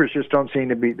 The Sabres just don't seem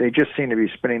to be. They just seem to be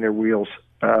spinning their wheels.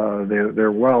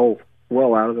 They're well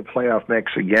out of the playoff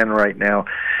mix again right now,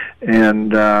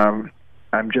 and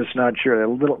I'm just not sure.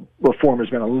 The form has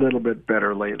been a little bit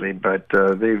better lately, but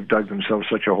they've dug themselves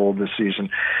such a hole this season.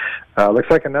 Looks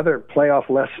like another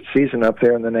playoff-less season up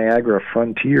there in the Niagara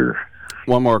Frontier.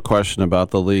 One more question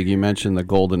about the league. You mentioned the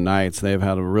Golden Knights. They've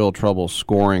had a real trouble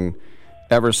scoring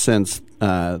ever since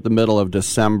the middle of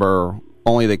December.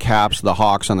 Only the Caps, the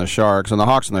Hawks, and the Sharks. And the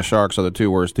Hawks and the Sharks are the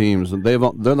two worst teams. They're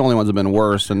the only ones that have been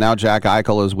worse. And now Jack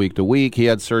Eichel is week to week. He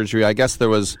had surgery. I guess there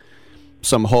was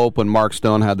some hope when Mark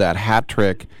Stone had that hat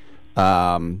trick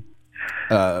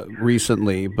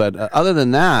recently. But other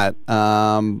than that,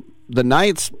 the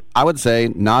Knights, I would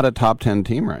say, not a top 10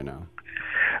 team right now.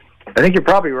 I think you're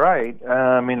probably right.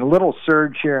 A little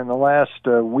surge here in the last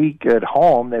week at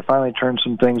home. They finally turned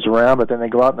some things around, but then they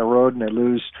go out on the road and they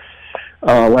lose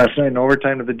last night in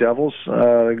overtime to the Devils.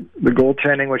 The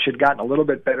goaltending, which had gotten a little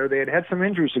bit better, they had had some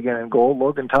injuries again in goal.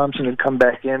 Logan Thompson had come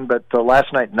back in, but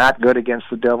last night not good against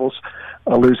the Devils,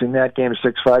 losing that game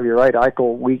 6-5. You're right,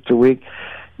 Eichel week to week.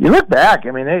 You look back,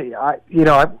 you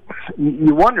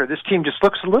wonder, this team just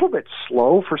looks a little bit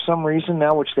slow for some reason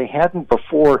now, which they hadn't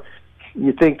before.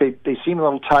 You think they seem a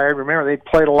little tired. Remember, they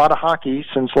played a lot of hockey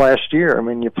since last year.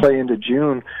 You play into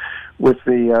June with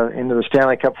into the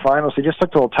Stanley Cup Finals. They just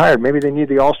looked a little tired. Maybe they need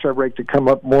the All-Star break to come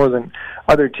up more than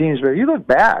other teams. But you look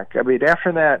back,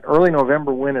 after that early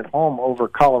November win at home over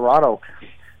Colorado,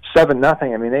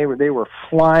 7-0. They were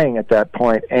flying at that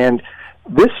point, and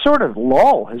this sort of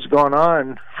lull has gone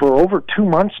on for over 2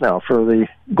 months now for the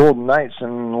Golden Knights,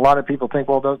 and a lot of people think,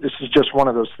 well, this is just one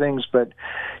of those things, but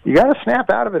you got to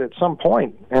snap out of it at some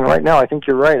point. And right now, I think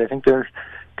you're right. I think they're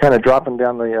kind of dropping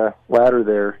down the ladder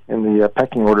there in the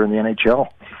pecking order in the NHL.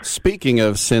 Speaking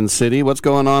of Sin City, what's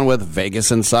going on with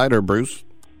Vegas Insider, Bruce?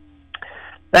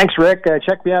 Thanks, Rick.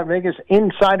 Check me out,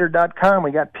 VegasInsider.com. We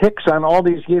got picks on all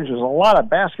these games. There's a lot of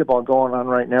basketball going on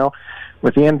right now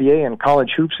with the NBA and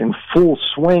college hoops in full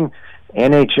swing.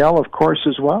 NHL, of course,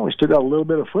 as well. We still got a little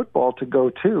bit of football to go,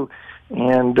 too.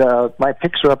 And my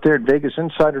picks are up there at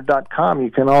VegasInsider.com. You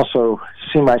can also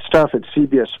see my stuff at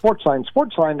CBS Sportsline,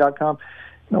 Sportsline.com.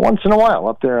 Once in a while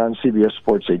up there on CBS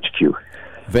Sports HQ.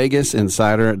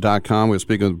 VegasInsider.com. We're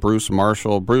speaking with Bruce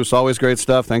Marshall. Bruce, always great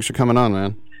stuff. Thanks for coming on,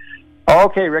 man.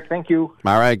 Okay, Rick, thank you.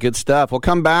 All right, good stuff. We'll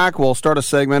come back. We'll start a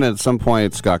segment, and at some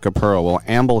point, Scott Capurro will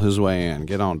amble his way in.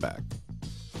 Get on back.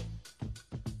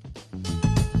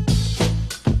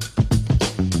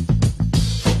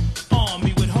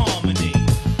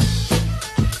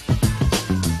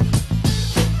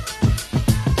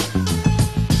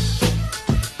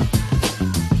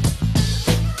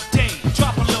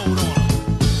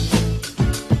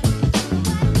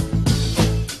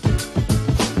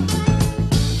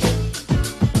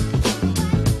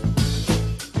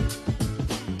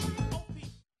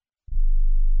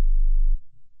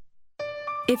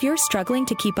 If you're struggling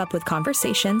to keep up with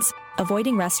conversations,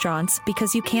 avoiding restaurants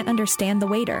because you can't understand the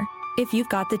waiter, if you've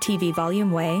got the TV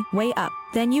volume way up,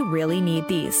 then you really need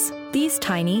these. These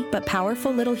tiny but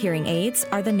powerful little hearing aids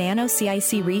are the Nano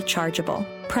CIC Rechargeable,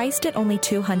 priced at only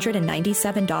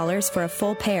 $297 for a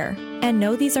full pair. And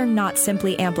no, these are not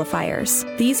simply amplifiers.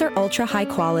 These are ultra high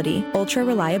quality, ultra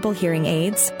reliable hearing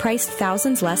aids, priced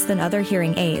thousands less than other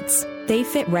hearing aids. They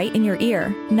fit right in your ear.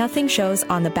 Nothing shows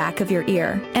on the back of your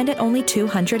ear. And at only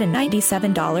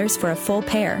 $297 for a full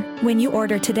pair. When you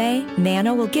order today,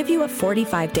 Nano will give you a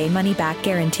 45-day money-back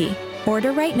guarantee.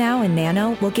 Order right now and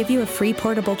Nano will give you a free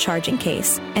portable charging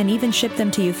case and even ship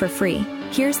them to you for free.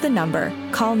 Here's the number.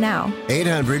 Call now.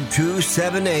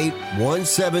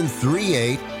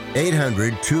 800-278-1738.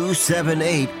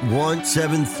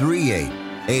 800-278-1738.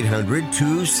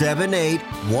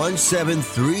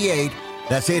 800-278-1738.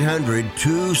 That's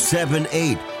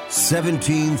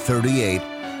 800-278-1738.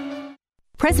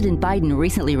 President Biden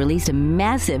recently released a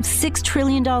massive $6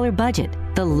 trillion budget,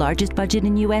 the largest budget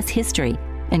in U.S. history.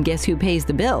 And guess who pays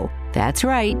the bill? That's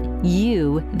right,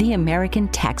 you, the American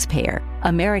taxpayer.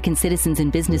 American citizens and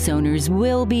business owners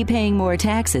will be paying more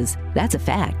taxes. That's a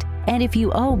fact. And if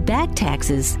you owe back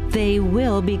taxes, they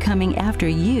will be coming after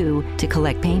you to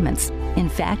collect payments. In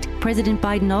fact, President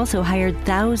Biden also hired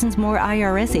thousands more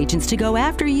IRS agents to go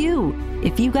after you.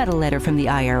 If you got a letter from the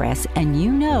IRS and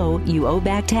you know you owe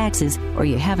back taxes or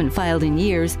you haven't filed in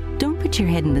years, don't put your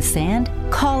head in the sand.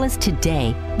 Call us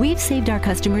today. We've saved our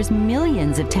customers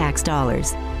millions of tax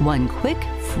dollars. One quick,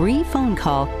 free phone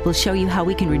call will show you how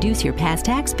we can reduce your past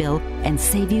tax bill and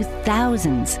save you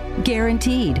thousands.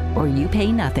 Guaranteed, or you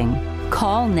pay nothing.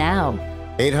 Call now.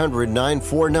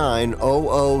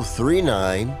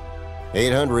 800-949-0039.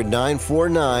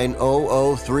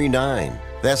 800-949-0039.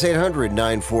 That's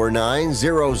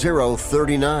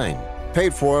 800-949-0039.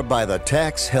 Paid for by the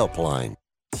Tax Helpline.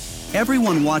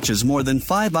 Everyone watches more than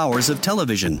 5 hours of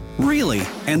television. Really?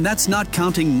 And that's not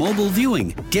counting mobile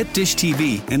viewing. Get Dish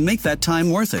TV and make that time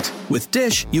worth it. With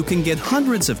Dish, you can get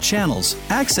hundreds of channels,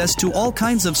 access to all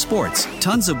kinds of sports,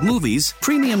 tons of movies,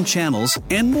 premium channels,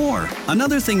 and more.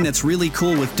 Another thing that's really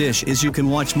cool with Dish is you can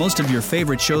watch most of your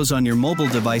favorite shows on your mobile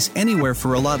device anywhere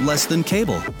for a lot less than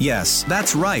cable. Yes,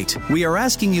 that's right. We are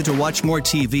asking you to watch more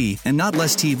TV and not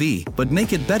less TV, but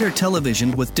make it better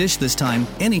television with Dish this time,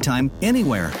 anytime,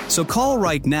 anywhere. So call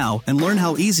right now and learn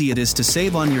how easy it is to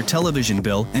save on your television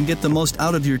bill and get the most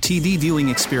out of your TV viewing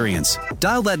experience.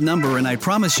 Dial that number and I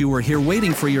promise you we're here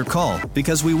waiting for your call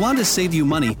because we want to save you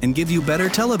money and give you better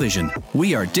television.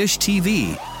 We are Dish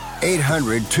TV.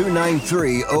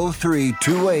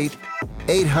 800-293-0328.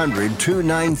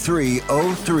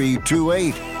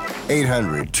 800-293-0328.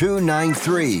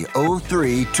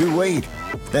 800-293-0328.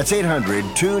 That's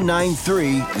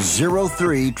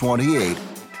 800-293-0328.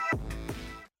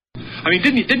 I mean,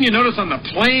 didn't you notice on the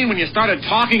plane when you started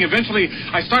talking, eventually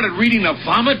I started reading the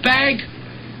vomit bag?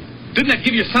 Didn't that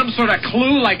give you some sort of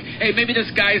clue, like, hey, maybe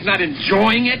this guy's not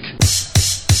enjoying it?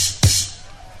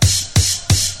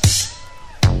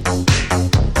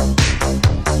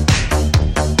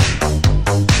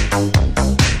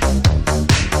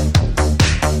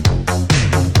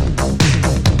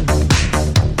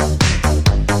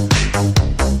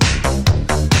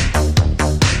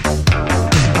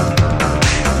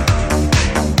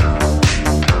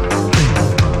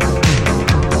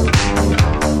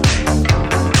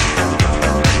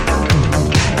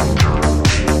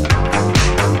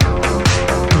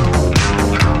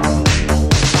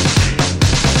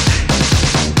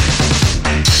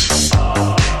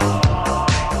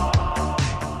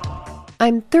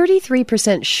 I'm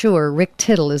 33% sure Rick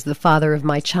Tittle is the father of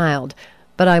my child,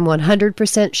 but I'm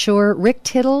 100% sure Rick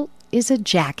Tittle is a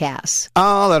jackass.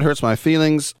 Oh, that hurts my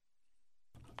feelings.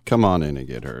 Come on in and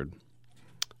get heard.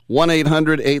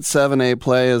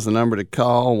 1-800-878-PLAY is the number to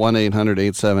call.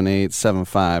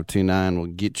 1-800-878-7529 will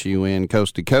get you in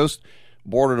coast to coast,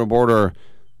 border to border,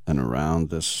 and around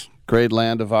this great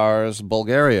land of ours,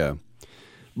 Bulgaria.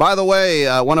 By the way,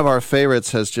 one of our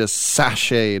favorites has just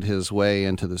sashayed his way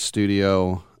into the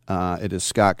studio. It is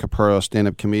Scott Capurro,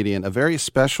 stand-up comedian. A very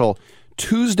special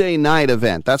Tuesday night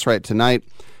event. That's right, tonight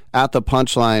at the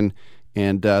Punchline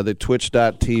and the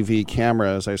Twitch.tv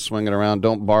camera as I swing it around.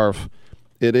 Don't barf.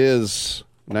 It is.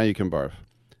 Now you can barf.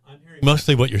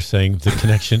 Mostly what you're saying, the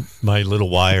connection, my little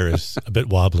wire is a bit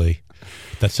wobbly.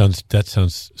 That sounds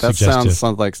suggestive. That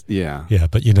sounds like, yeah. Yeah,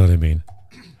 but you know what I mean.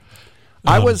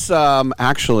 I was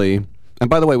actually, and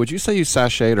by the way, would you say you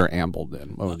sashayed or ambled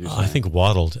then? What would you say? I think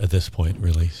waddled at this point,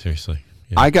 really, seriously.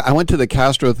 Yeah. I went to the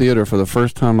Castro Theater for the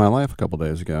first time in my life a couple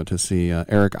days ago to see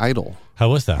Eric Idle. How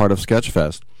was that? Part of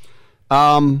Sketchfest.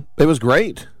 It was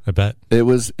great. I bet. It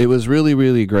was really,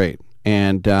 really great.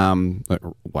 And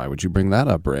why would you bring that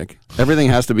up, Rick? Everything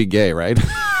has to be gay, right?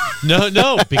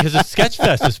 No, because it's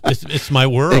Sketchfest. It's my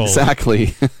world.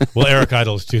 Exactly. Well, Eric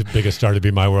Idle is too big a star to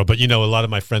be my world, but a lot of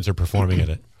my friends are performing at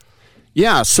it.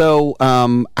 Yeah. So,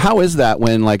 how is that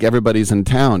when everybody's in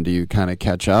town? Do you kind of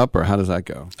catch up, or how does that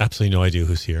go? Absolutely no idea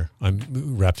who's here. I'm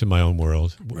wrapped in my own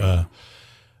world,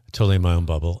 totally in my own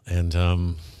bubble,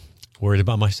 and worried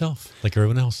about myself like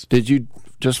everyone else. Did you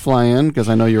just fly in? Because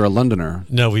I know you're a Londoner.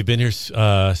 No, we've been here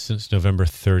since November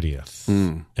 30th,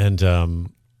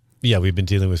 and we've been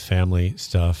dealing with family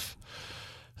stuff,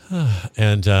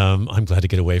 and I'm glad to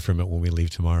get away from it when we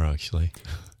leave tomorrow. Actually.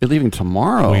 You're leaving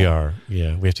tomorrow? We are,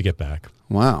 yeah. We have to get back.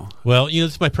 Wow. Well,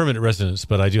 it's my permanent residence,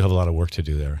 but I do have a lot of work to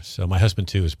do there. So my husband,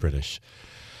 too, is British.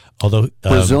 Although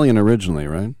Brazilian originally,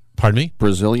 right? Pardon me?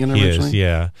 Brazilian originally? He is,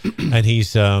 yeah. And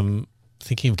he's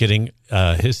thinking of getting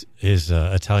his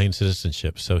Italian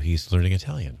citizenship, so he's learning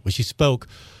Italian, which he spoke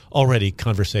already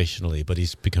conversationally, but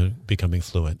he's becoming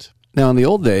fluent. Now, in the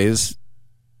old days,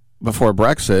 before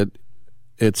Brexit,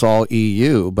 it's all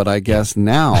EU, but I guess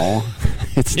now...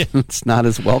 It's not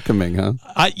as welcoming, huh?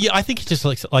 I think he just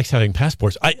likes having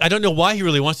passports. I don't know why he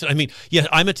really wants it. I mean, yeah,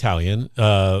 I'm Italian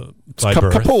by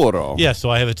birth. Caporo. Yeah, so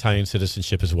I have Italian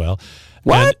citizenship as well.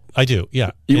 What? And I do,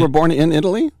 yeah. You were born in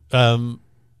Italy? I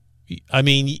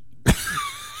mean...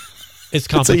 It's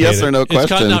complicated. It's a yes or no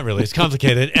question. Not really. It's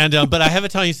complicated, and but I have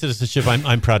Italian citizenship.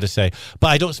 I'm proud to say, but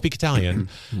I don't speak Italian.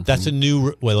 That's a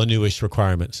newish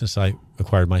requirement since I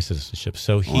acquired my citizenship.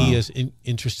 So he is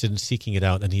interested in seeking it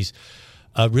out, and he's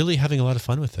really having a lot of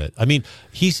fun with it. I mean,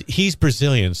 he's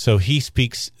Brazilian, so he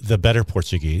speaks the better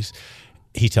Portuguese.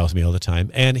 He tells me all the time,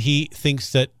 and he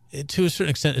thinks that to a certain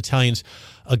extent, Italian's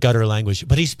a gutter language,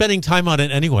 but he's spending time on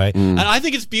it anyway. And I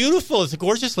think it's beautiful. It's a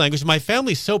gorgeous language. My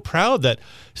family's so proud that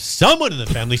someone in the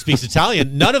family speaks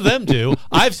Italian. None of them do.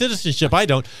 I have citizenship. I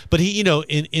don't. But he,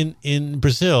 in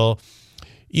Brazil,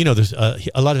 there's a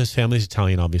lot of his family's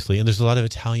Italian, obviously, and there's a lot of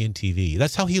Italian TV.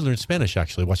 That's how he learned Spanish,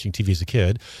 actually, watching TV as a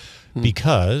kid,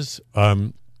 because a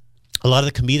lot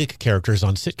of the comedic characters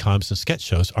on sitcoms and sketch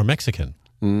shows are Mexican.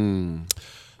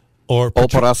 Or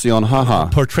Operación Jaja.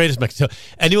 Portrayed as Mexican. So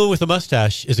anyone with a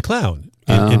mustache is a clown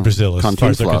in Brazil, as far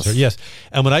as they're concerned. Yes.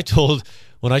 And when I told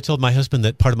my husband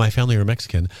that part of my family were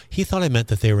Mexican, he thought I meant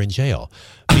that they were in jail.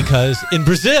 Because in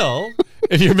Brazil,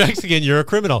 if you're Mexican, you're a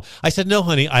criminal. I said, no,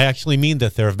 honey, I actually mean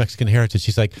that they're of Mexican heritage.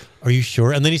 He's like, are you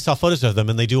sure? And then he saw photos of them,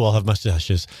 and they do all have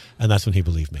mustaches. And that's when he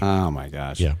believed me. Oh, my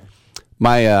gosh. Yeah.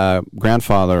 My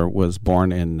grandfather was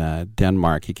born in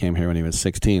Denmark. He came here when he was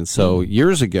 16. So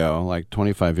years ago, like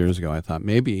 25 years ago, I thought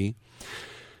maybe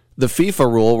the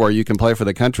FIFA rule where you can play for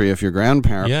the country if your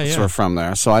grandparents were from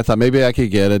there. So I thought maybe I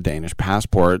could get a Danish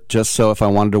passport just so if I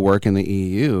wanted to work in the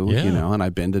EU, and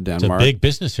I've been to Denmark. It's a big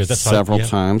business here. That's several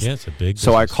times. Yeah, it's a big business.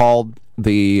 So I called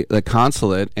the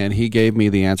consulate, and he gave me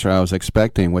the answer I was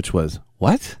expecting, which was,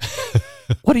 what?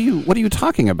 What are you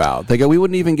talking about? They go, we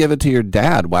wouldn't even give it to your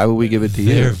dad. Why would we give it to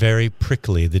you? They're very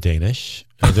prickly, the Danish.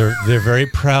 They're very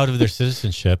proud of their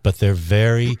citizenship, but they're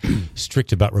very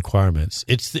strict about requirements.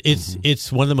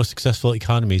 It's one of the most successful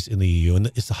economies in the EU, and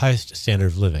it's the highest standard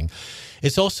of living.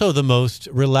 It's also the most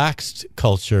relaxed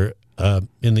culture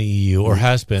in the EU, or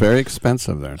has been. Very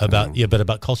expensive there. But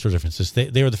about cultural differences.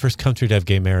 They were the first country to have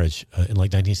gay marriage in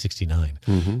like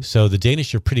 1969. So the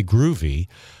Danish are pretty groovy.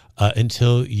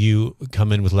 Until you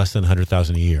come in with less than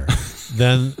 100,000 a year,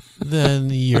 then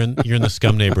you're in the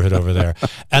scum neighborhood over there,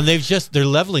 and they're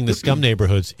leveling the scum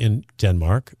neighborhoods in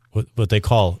Denmark, what they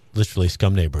call literally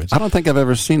scum neighborhoods. I don't think I've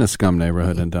ever seen a scum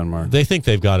neighborhood in Denmark. They think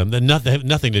they've got them. They have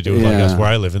nothing to do with us where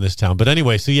I live in this town. But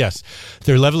anyway, so yes,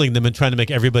 they're leveling them and trying to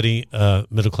make everybody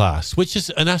middle class, which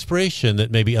is an aspiration that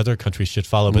maybe other countries should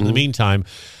follow. But in the meantime,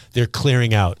 they're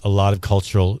clearing out a lot of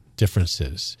cultural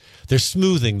differences. They're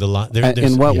smoothing the line.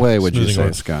 In what way would you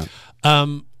say, Scott?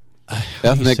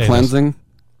 Ethnic cleansing?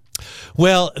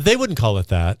 Well, they wouldn't call it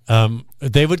that.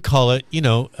 They would call it,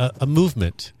 a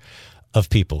movement of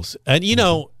peoples. And,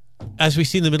 as we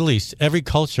see in the Middle East, every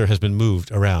culture has been moved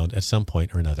around at some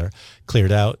point or another,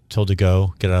 cleared out, told to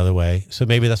go, get out of the way. So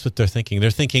maybe that's what they're thinking.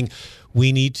 They're thinking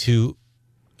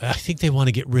I think they want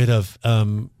to get rid of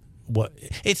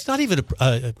it's not even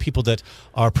people that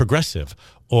are progressive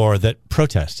or that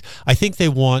protest. I think they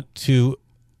want to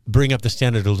bring up the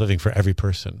standard of living for every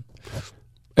person.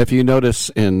 If you notice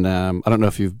in, I don't know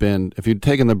if you've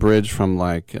taken the bridge from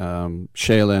like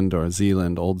Sjælland or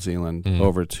Zealand, Old Zealand,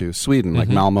 over to Sweden, like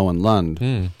Malmo and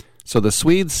Lund. So the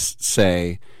Swedes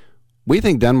say, we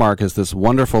think Denmark is this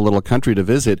wonderful little country to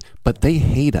visit, but they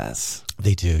hate us.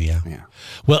 They do, yeah.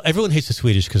 Well, everyone hates the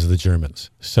Swedish because of the Germans.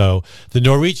 So the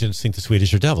Norwegians think the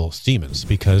Swedish are devils, demons,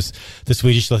 because the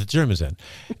Swedish let the Germans in.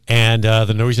 And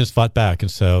the Norwegians fought back, and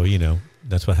so,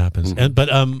 that's what happens. And But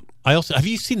I also, have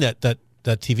you seen that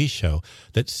TV show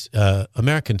that's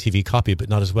American TV copy, but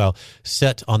not as well,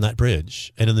 set on that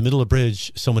bridge? And in the middle of the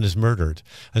bridge, someone is murdered.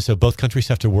 And so both countries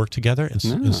have to work together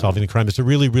in solving the crime. It's a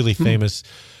really, really famous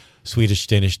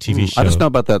Swedish-Danish TV show. I just know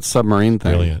about that submarine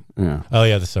thing. Brilliant. Yeah. Oh,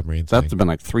 yeah, the submarine thing. That's been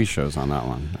like 3 shows on that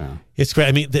one. Yeah. It's great.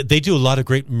 I mean, they do a lot of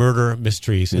great murder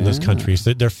mysteries in those countries.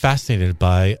 They're fascinated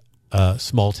by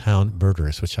small-town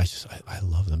murderers, which I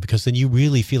love them, because then you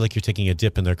really feel like you're taking a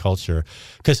dip in their culture,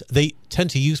 because they tend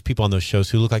to use people on those shows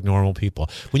who look like normal people.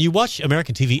 When you watch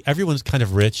American TV, everyone's kind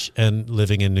of rich and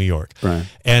living in New York. Right.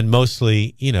 And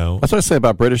mostly, That's what I say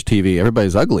about British TV.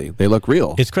 Everybody's ugly. They look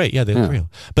real. It's great. Yeah, they look real.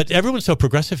 But everyone's so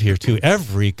progressive here, too.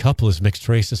 Every couple is mixed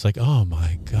race. It's like, oh,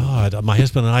 my God. My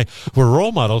husband and I were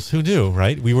role models. Who knew,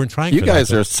 right? We weren't trying You for guys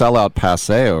that, are sellout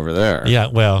passé over there. Yeah,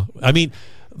 well, I mean,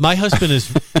 my husband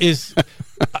is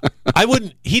I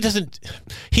wouldn't, he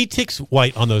ticks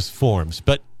white on those forms,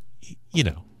 but,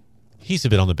 he's a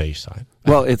bit on the beige side.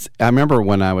 Well, I remember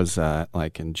when I was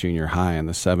like in junior high in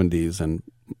the 70s, and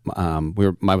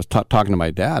I was talking to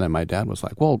my dad, and my dad was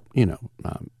like, well,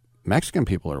 Mexican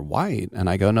people are white. And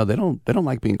I go, no, they don't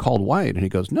like being called white. And he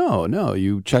goes, no,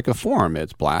 you check a form.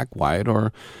 It's black, white,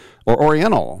 or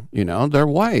Oriental, they're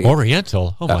white.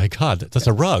 Oriental? Oh my God, that's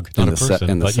a rug, not a person.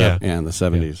 In the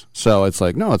 70s. Yeah. So it's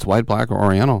like, no, it's white, black, or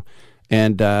Oriental.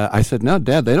 And I said, no,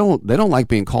 Dad, they don't like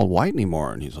being called white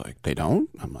anymore. And he's like, they don't?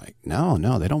 I'm like, no,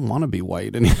 they don't want to be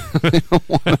white anymore. They don't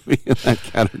want to be in that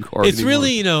category. It's anymore.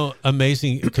 really,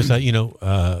 amazing, because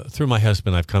through my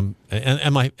husband, I've come,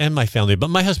 and my family, but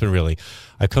my husband really,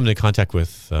 I've come into contact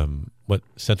with what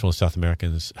Central and South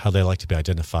Americans, how they like to be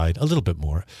identified a little bit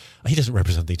more. He doesn't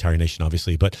represent the entire nation,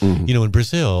 obviously, but in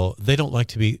Brazil, they don't like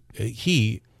to be,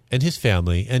 he and his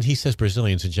family, and he says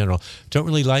Brazilians in general, don't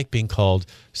really like being called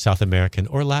South American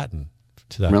or Latin.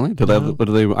 To that. Really? Do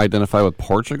they identify with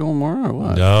Portugal more, or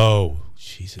what? No.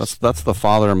 Jesus. That's the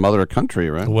father and mother country,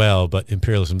 right? Well, but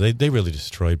imperialism, they really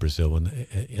destroyed Brazil, and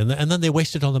then they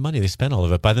wasted all the money. They spent all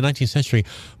of it. By the 19th century,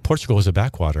 Portugal was a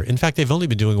backwater. In fact, they've only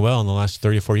been doing well in the last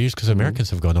 30 or 40 years because Americans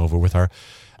have gone over with our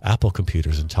Apple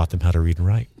computers and taught them how to read and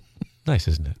write. Nice,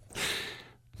 isn't it?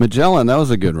 Magellan, that was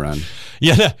a good run.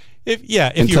 Yeah. If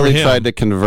Until you were he him. tried to convert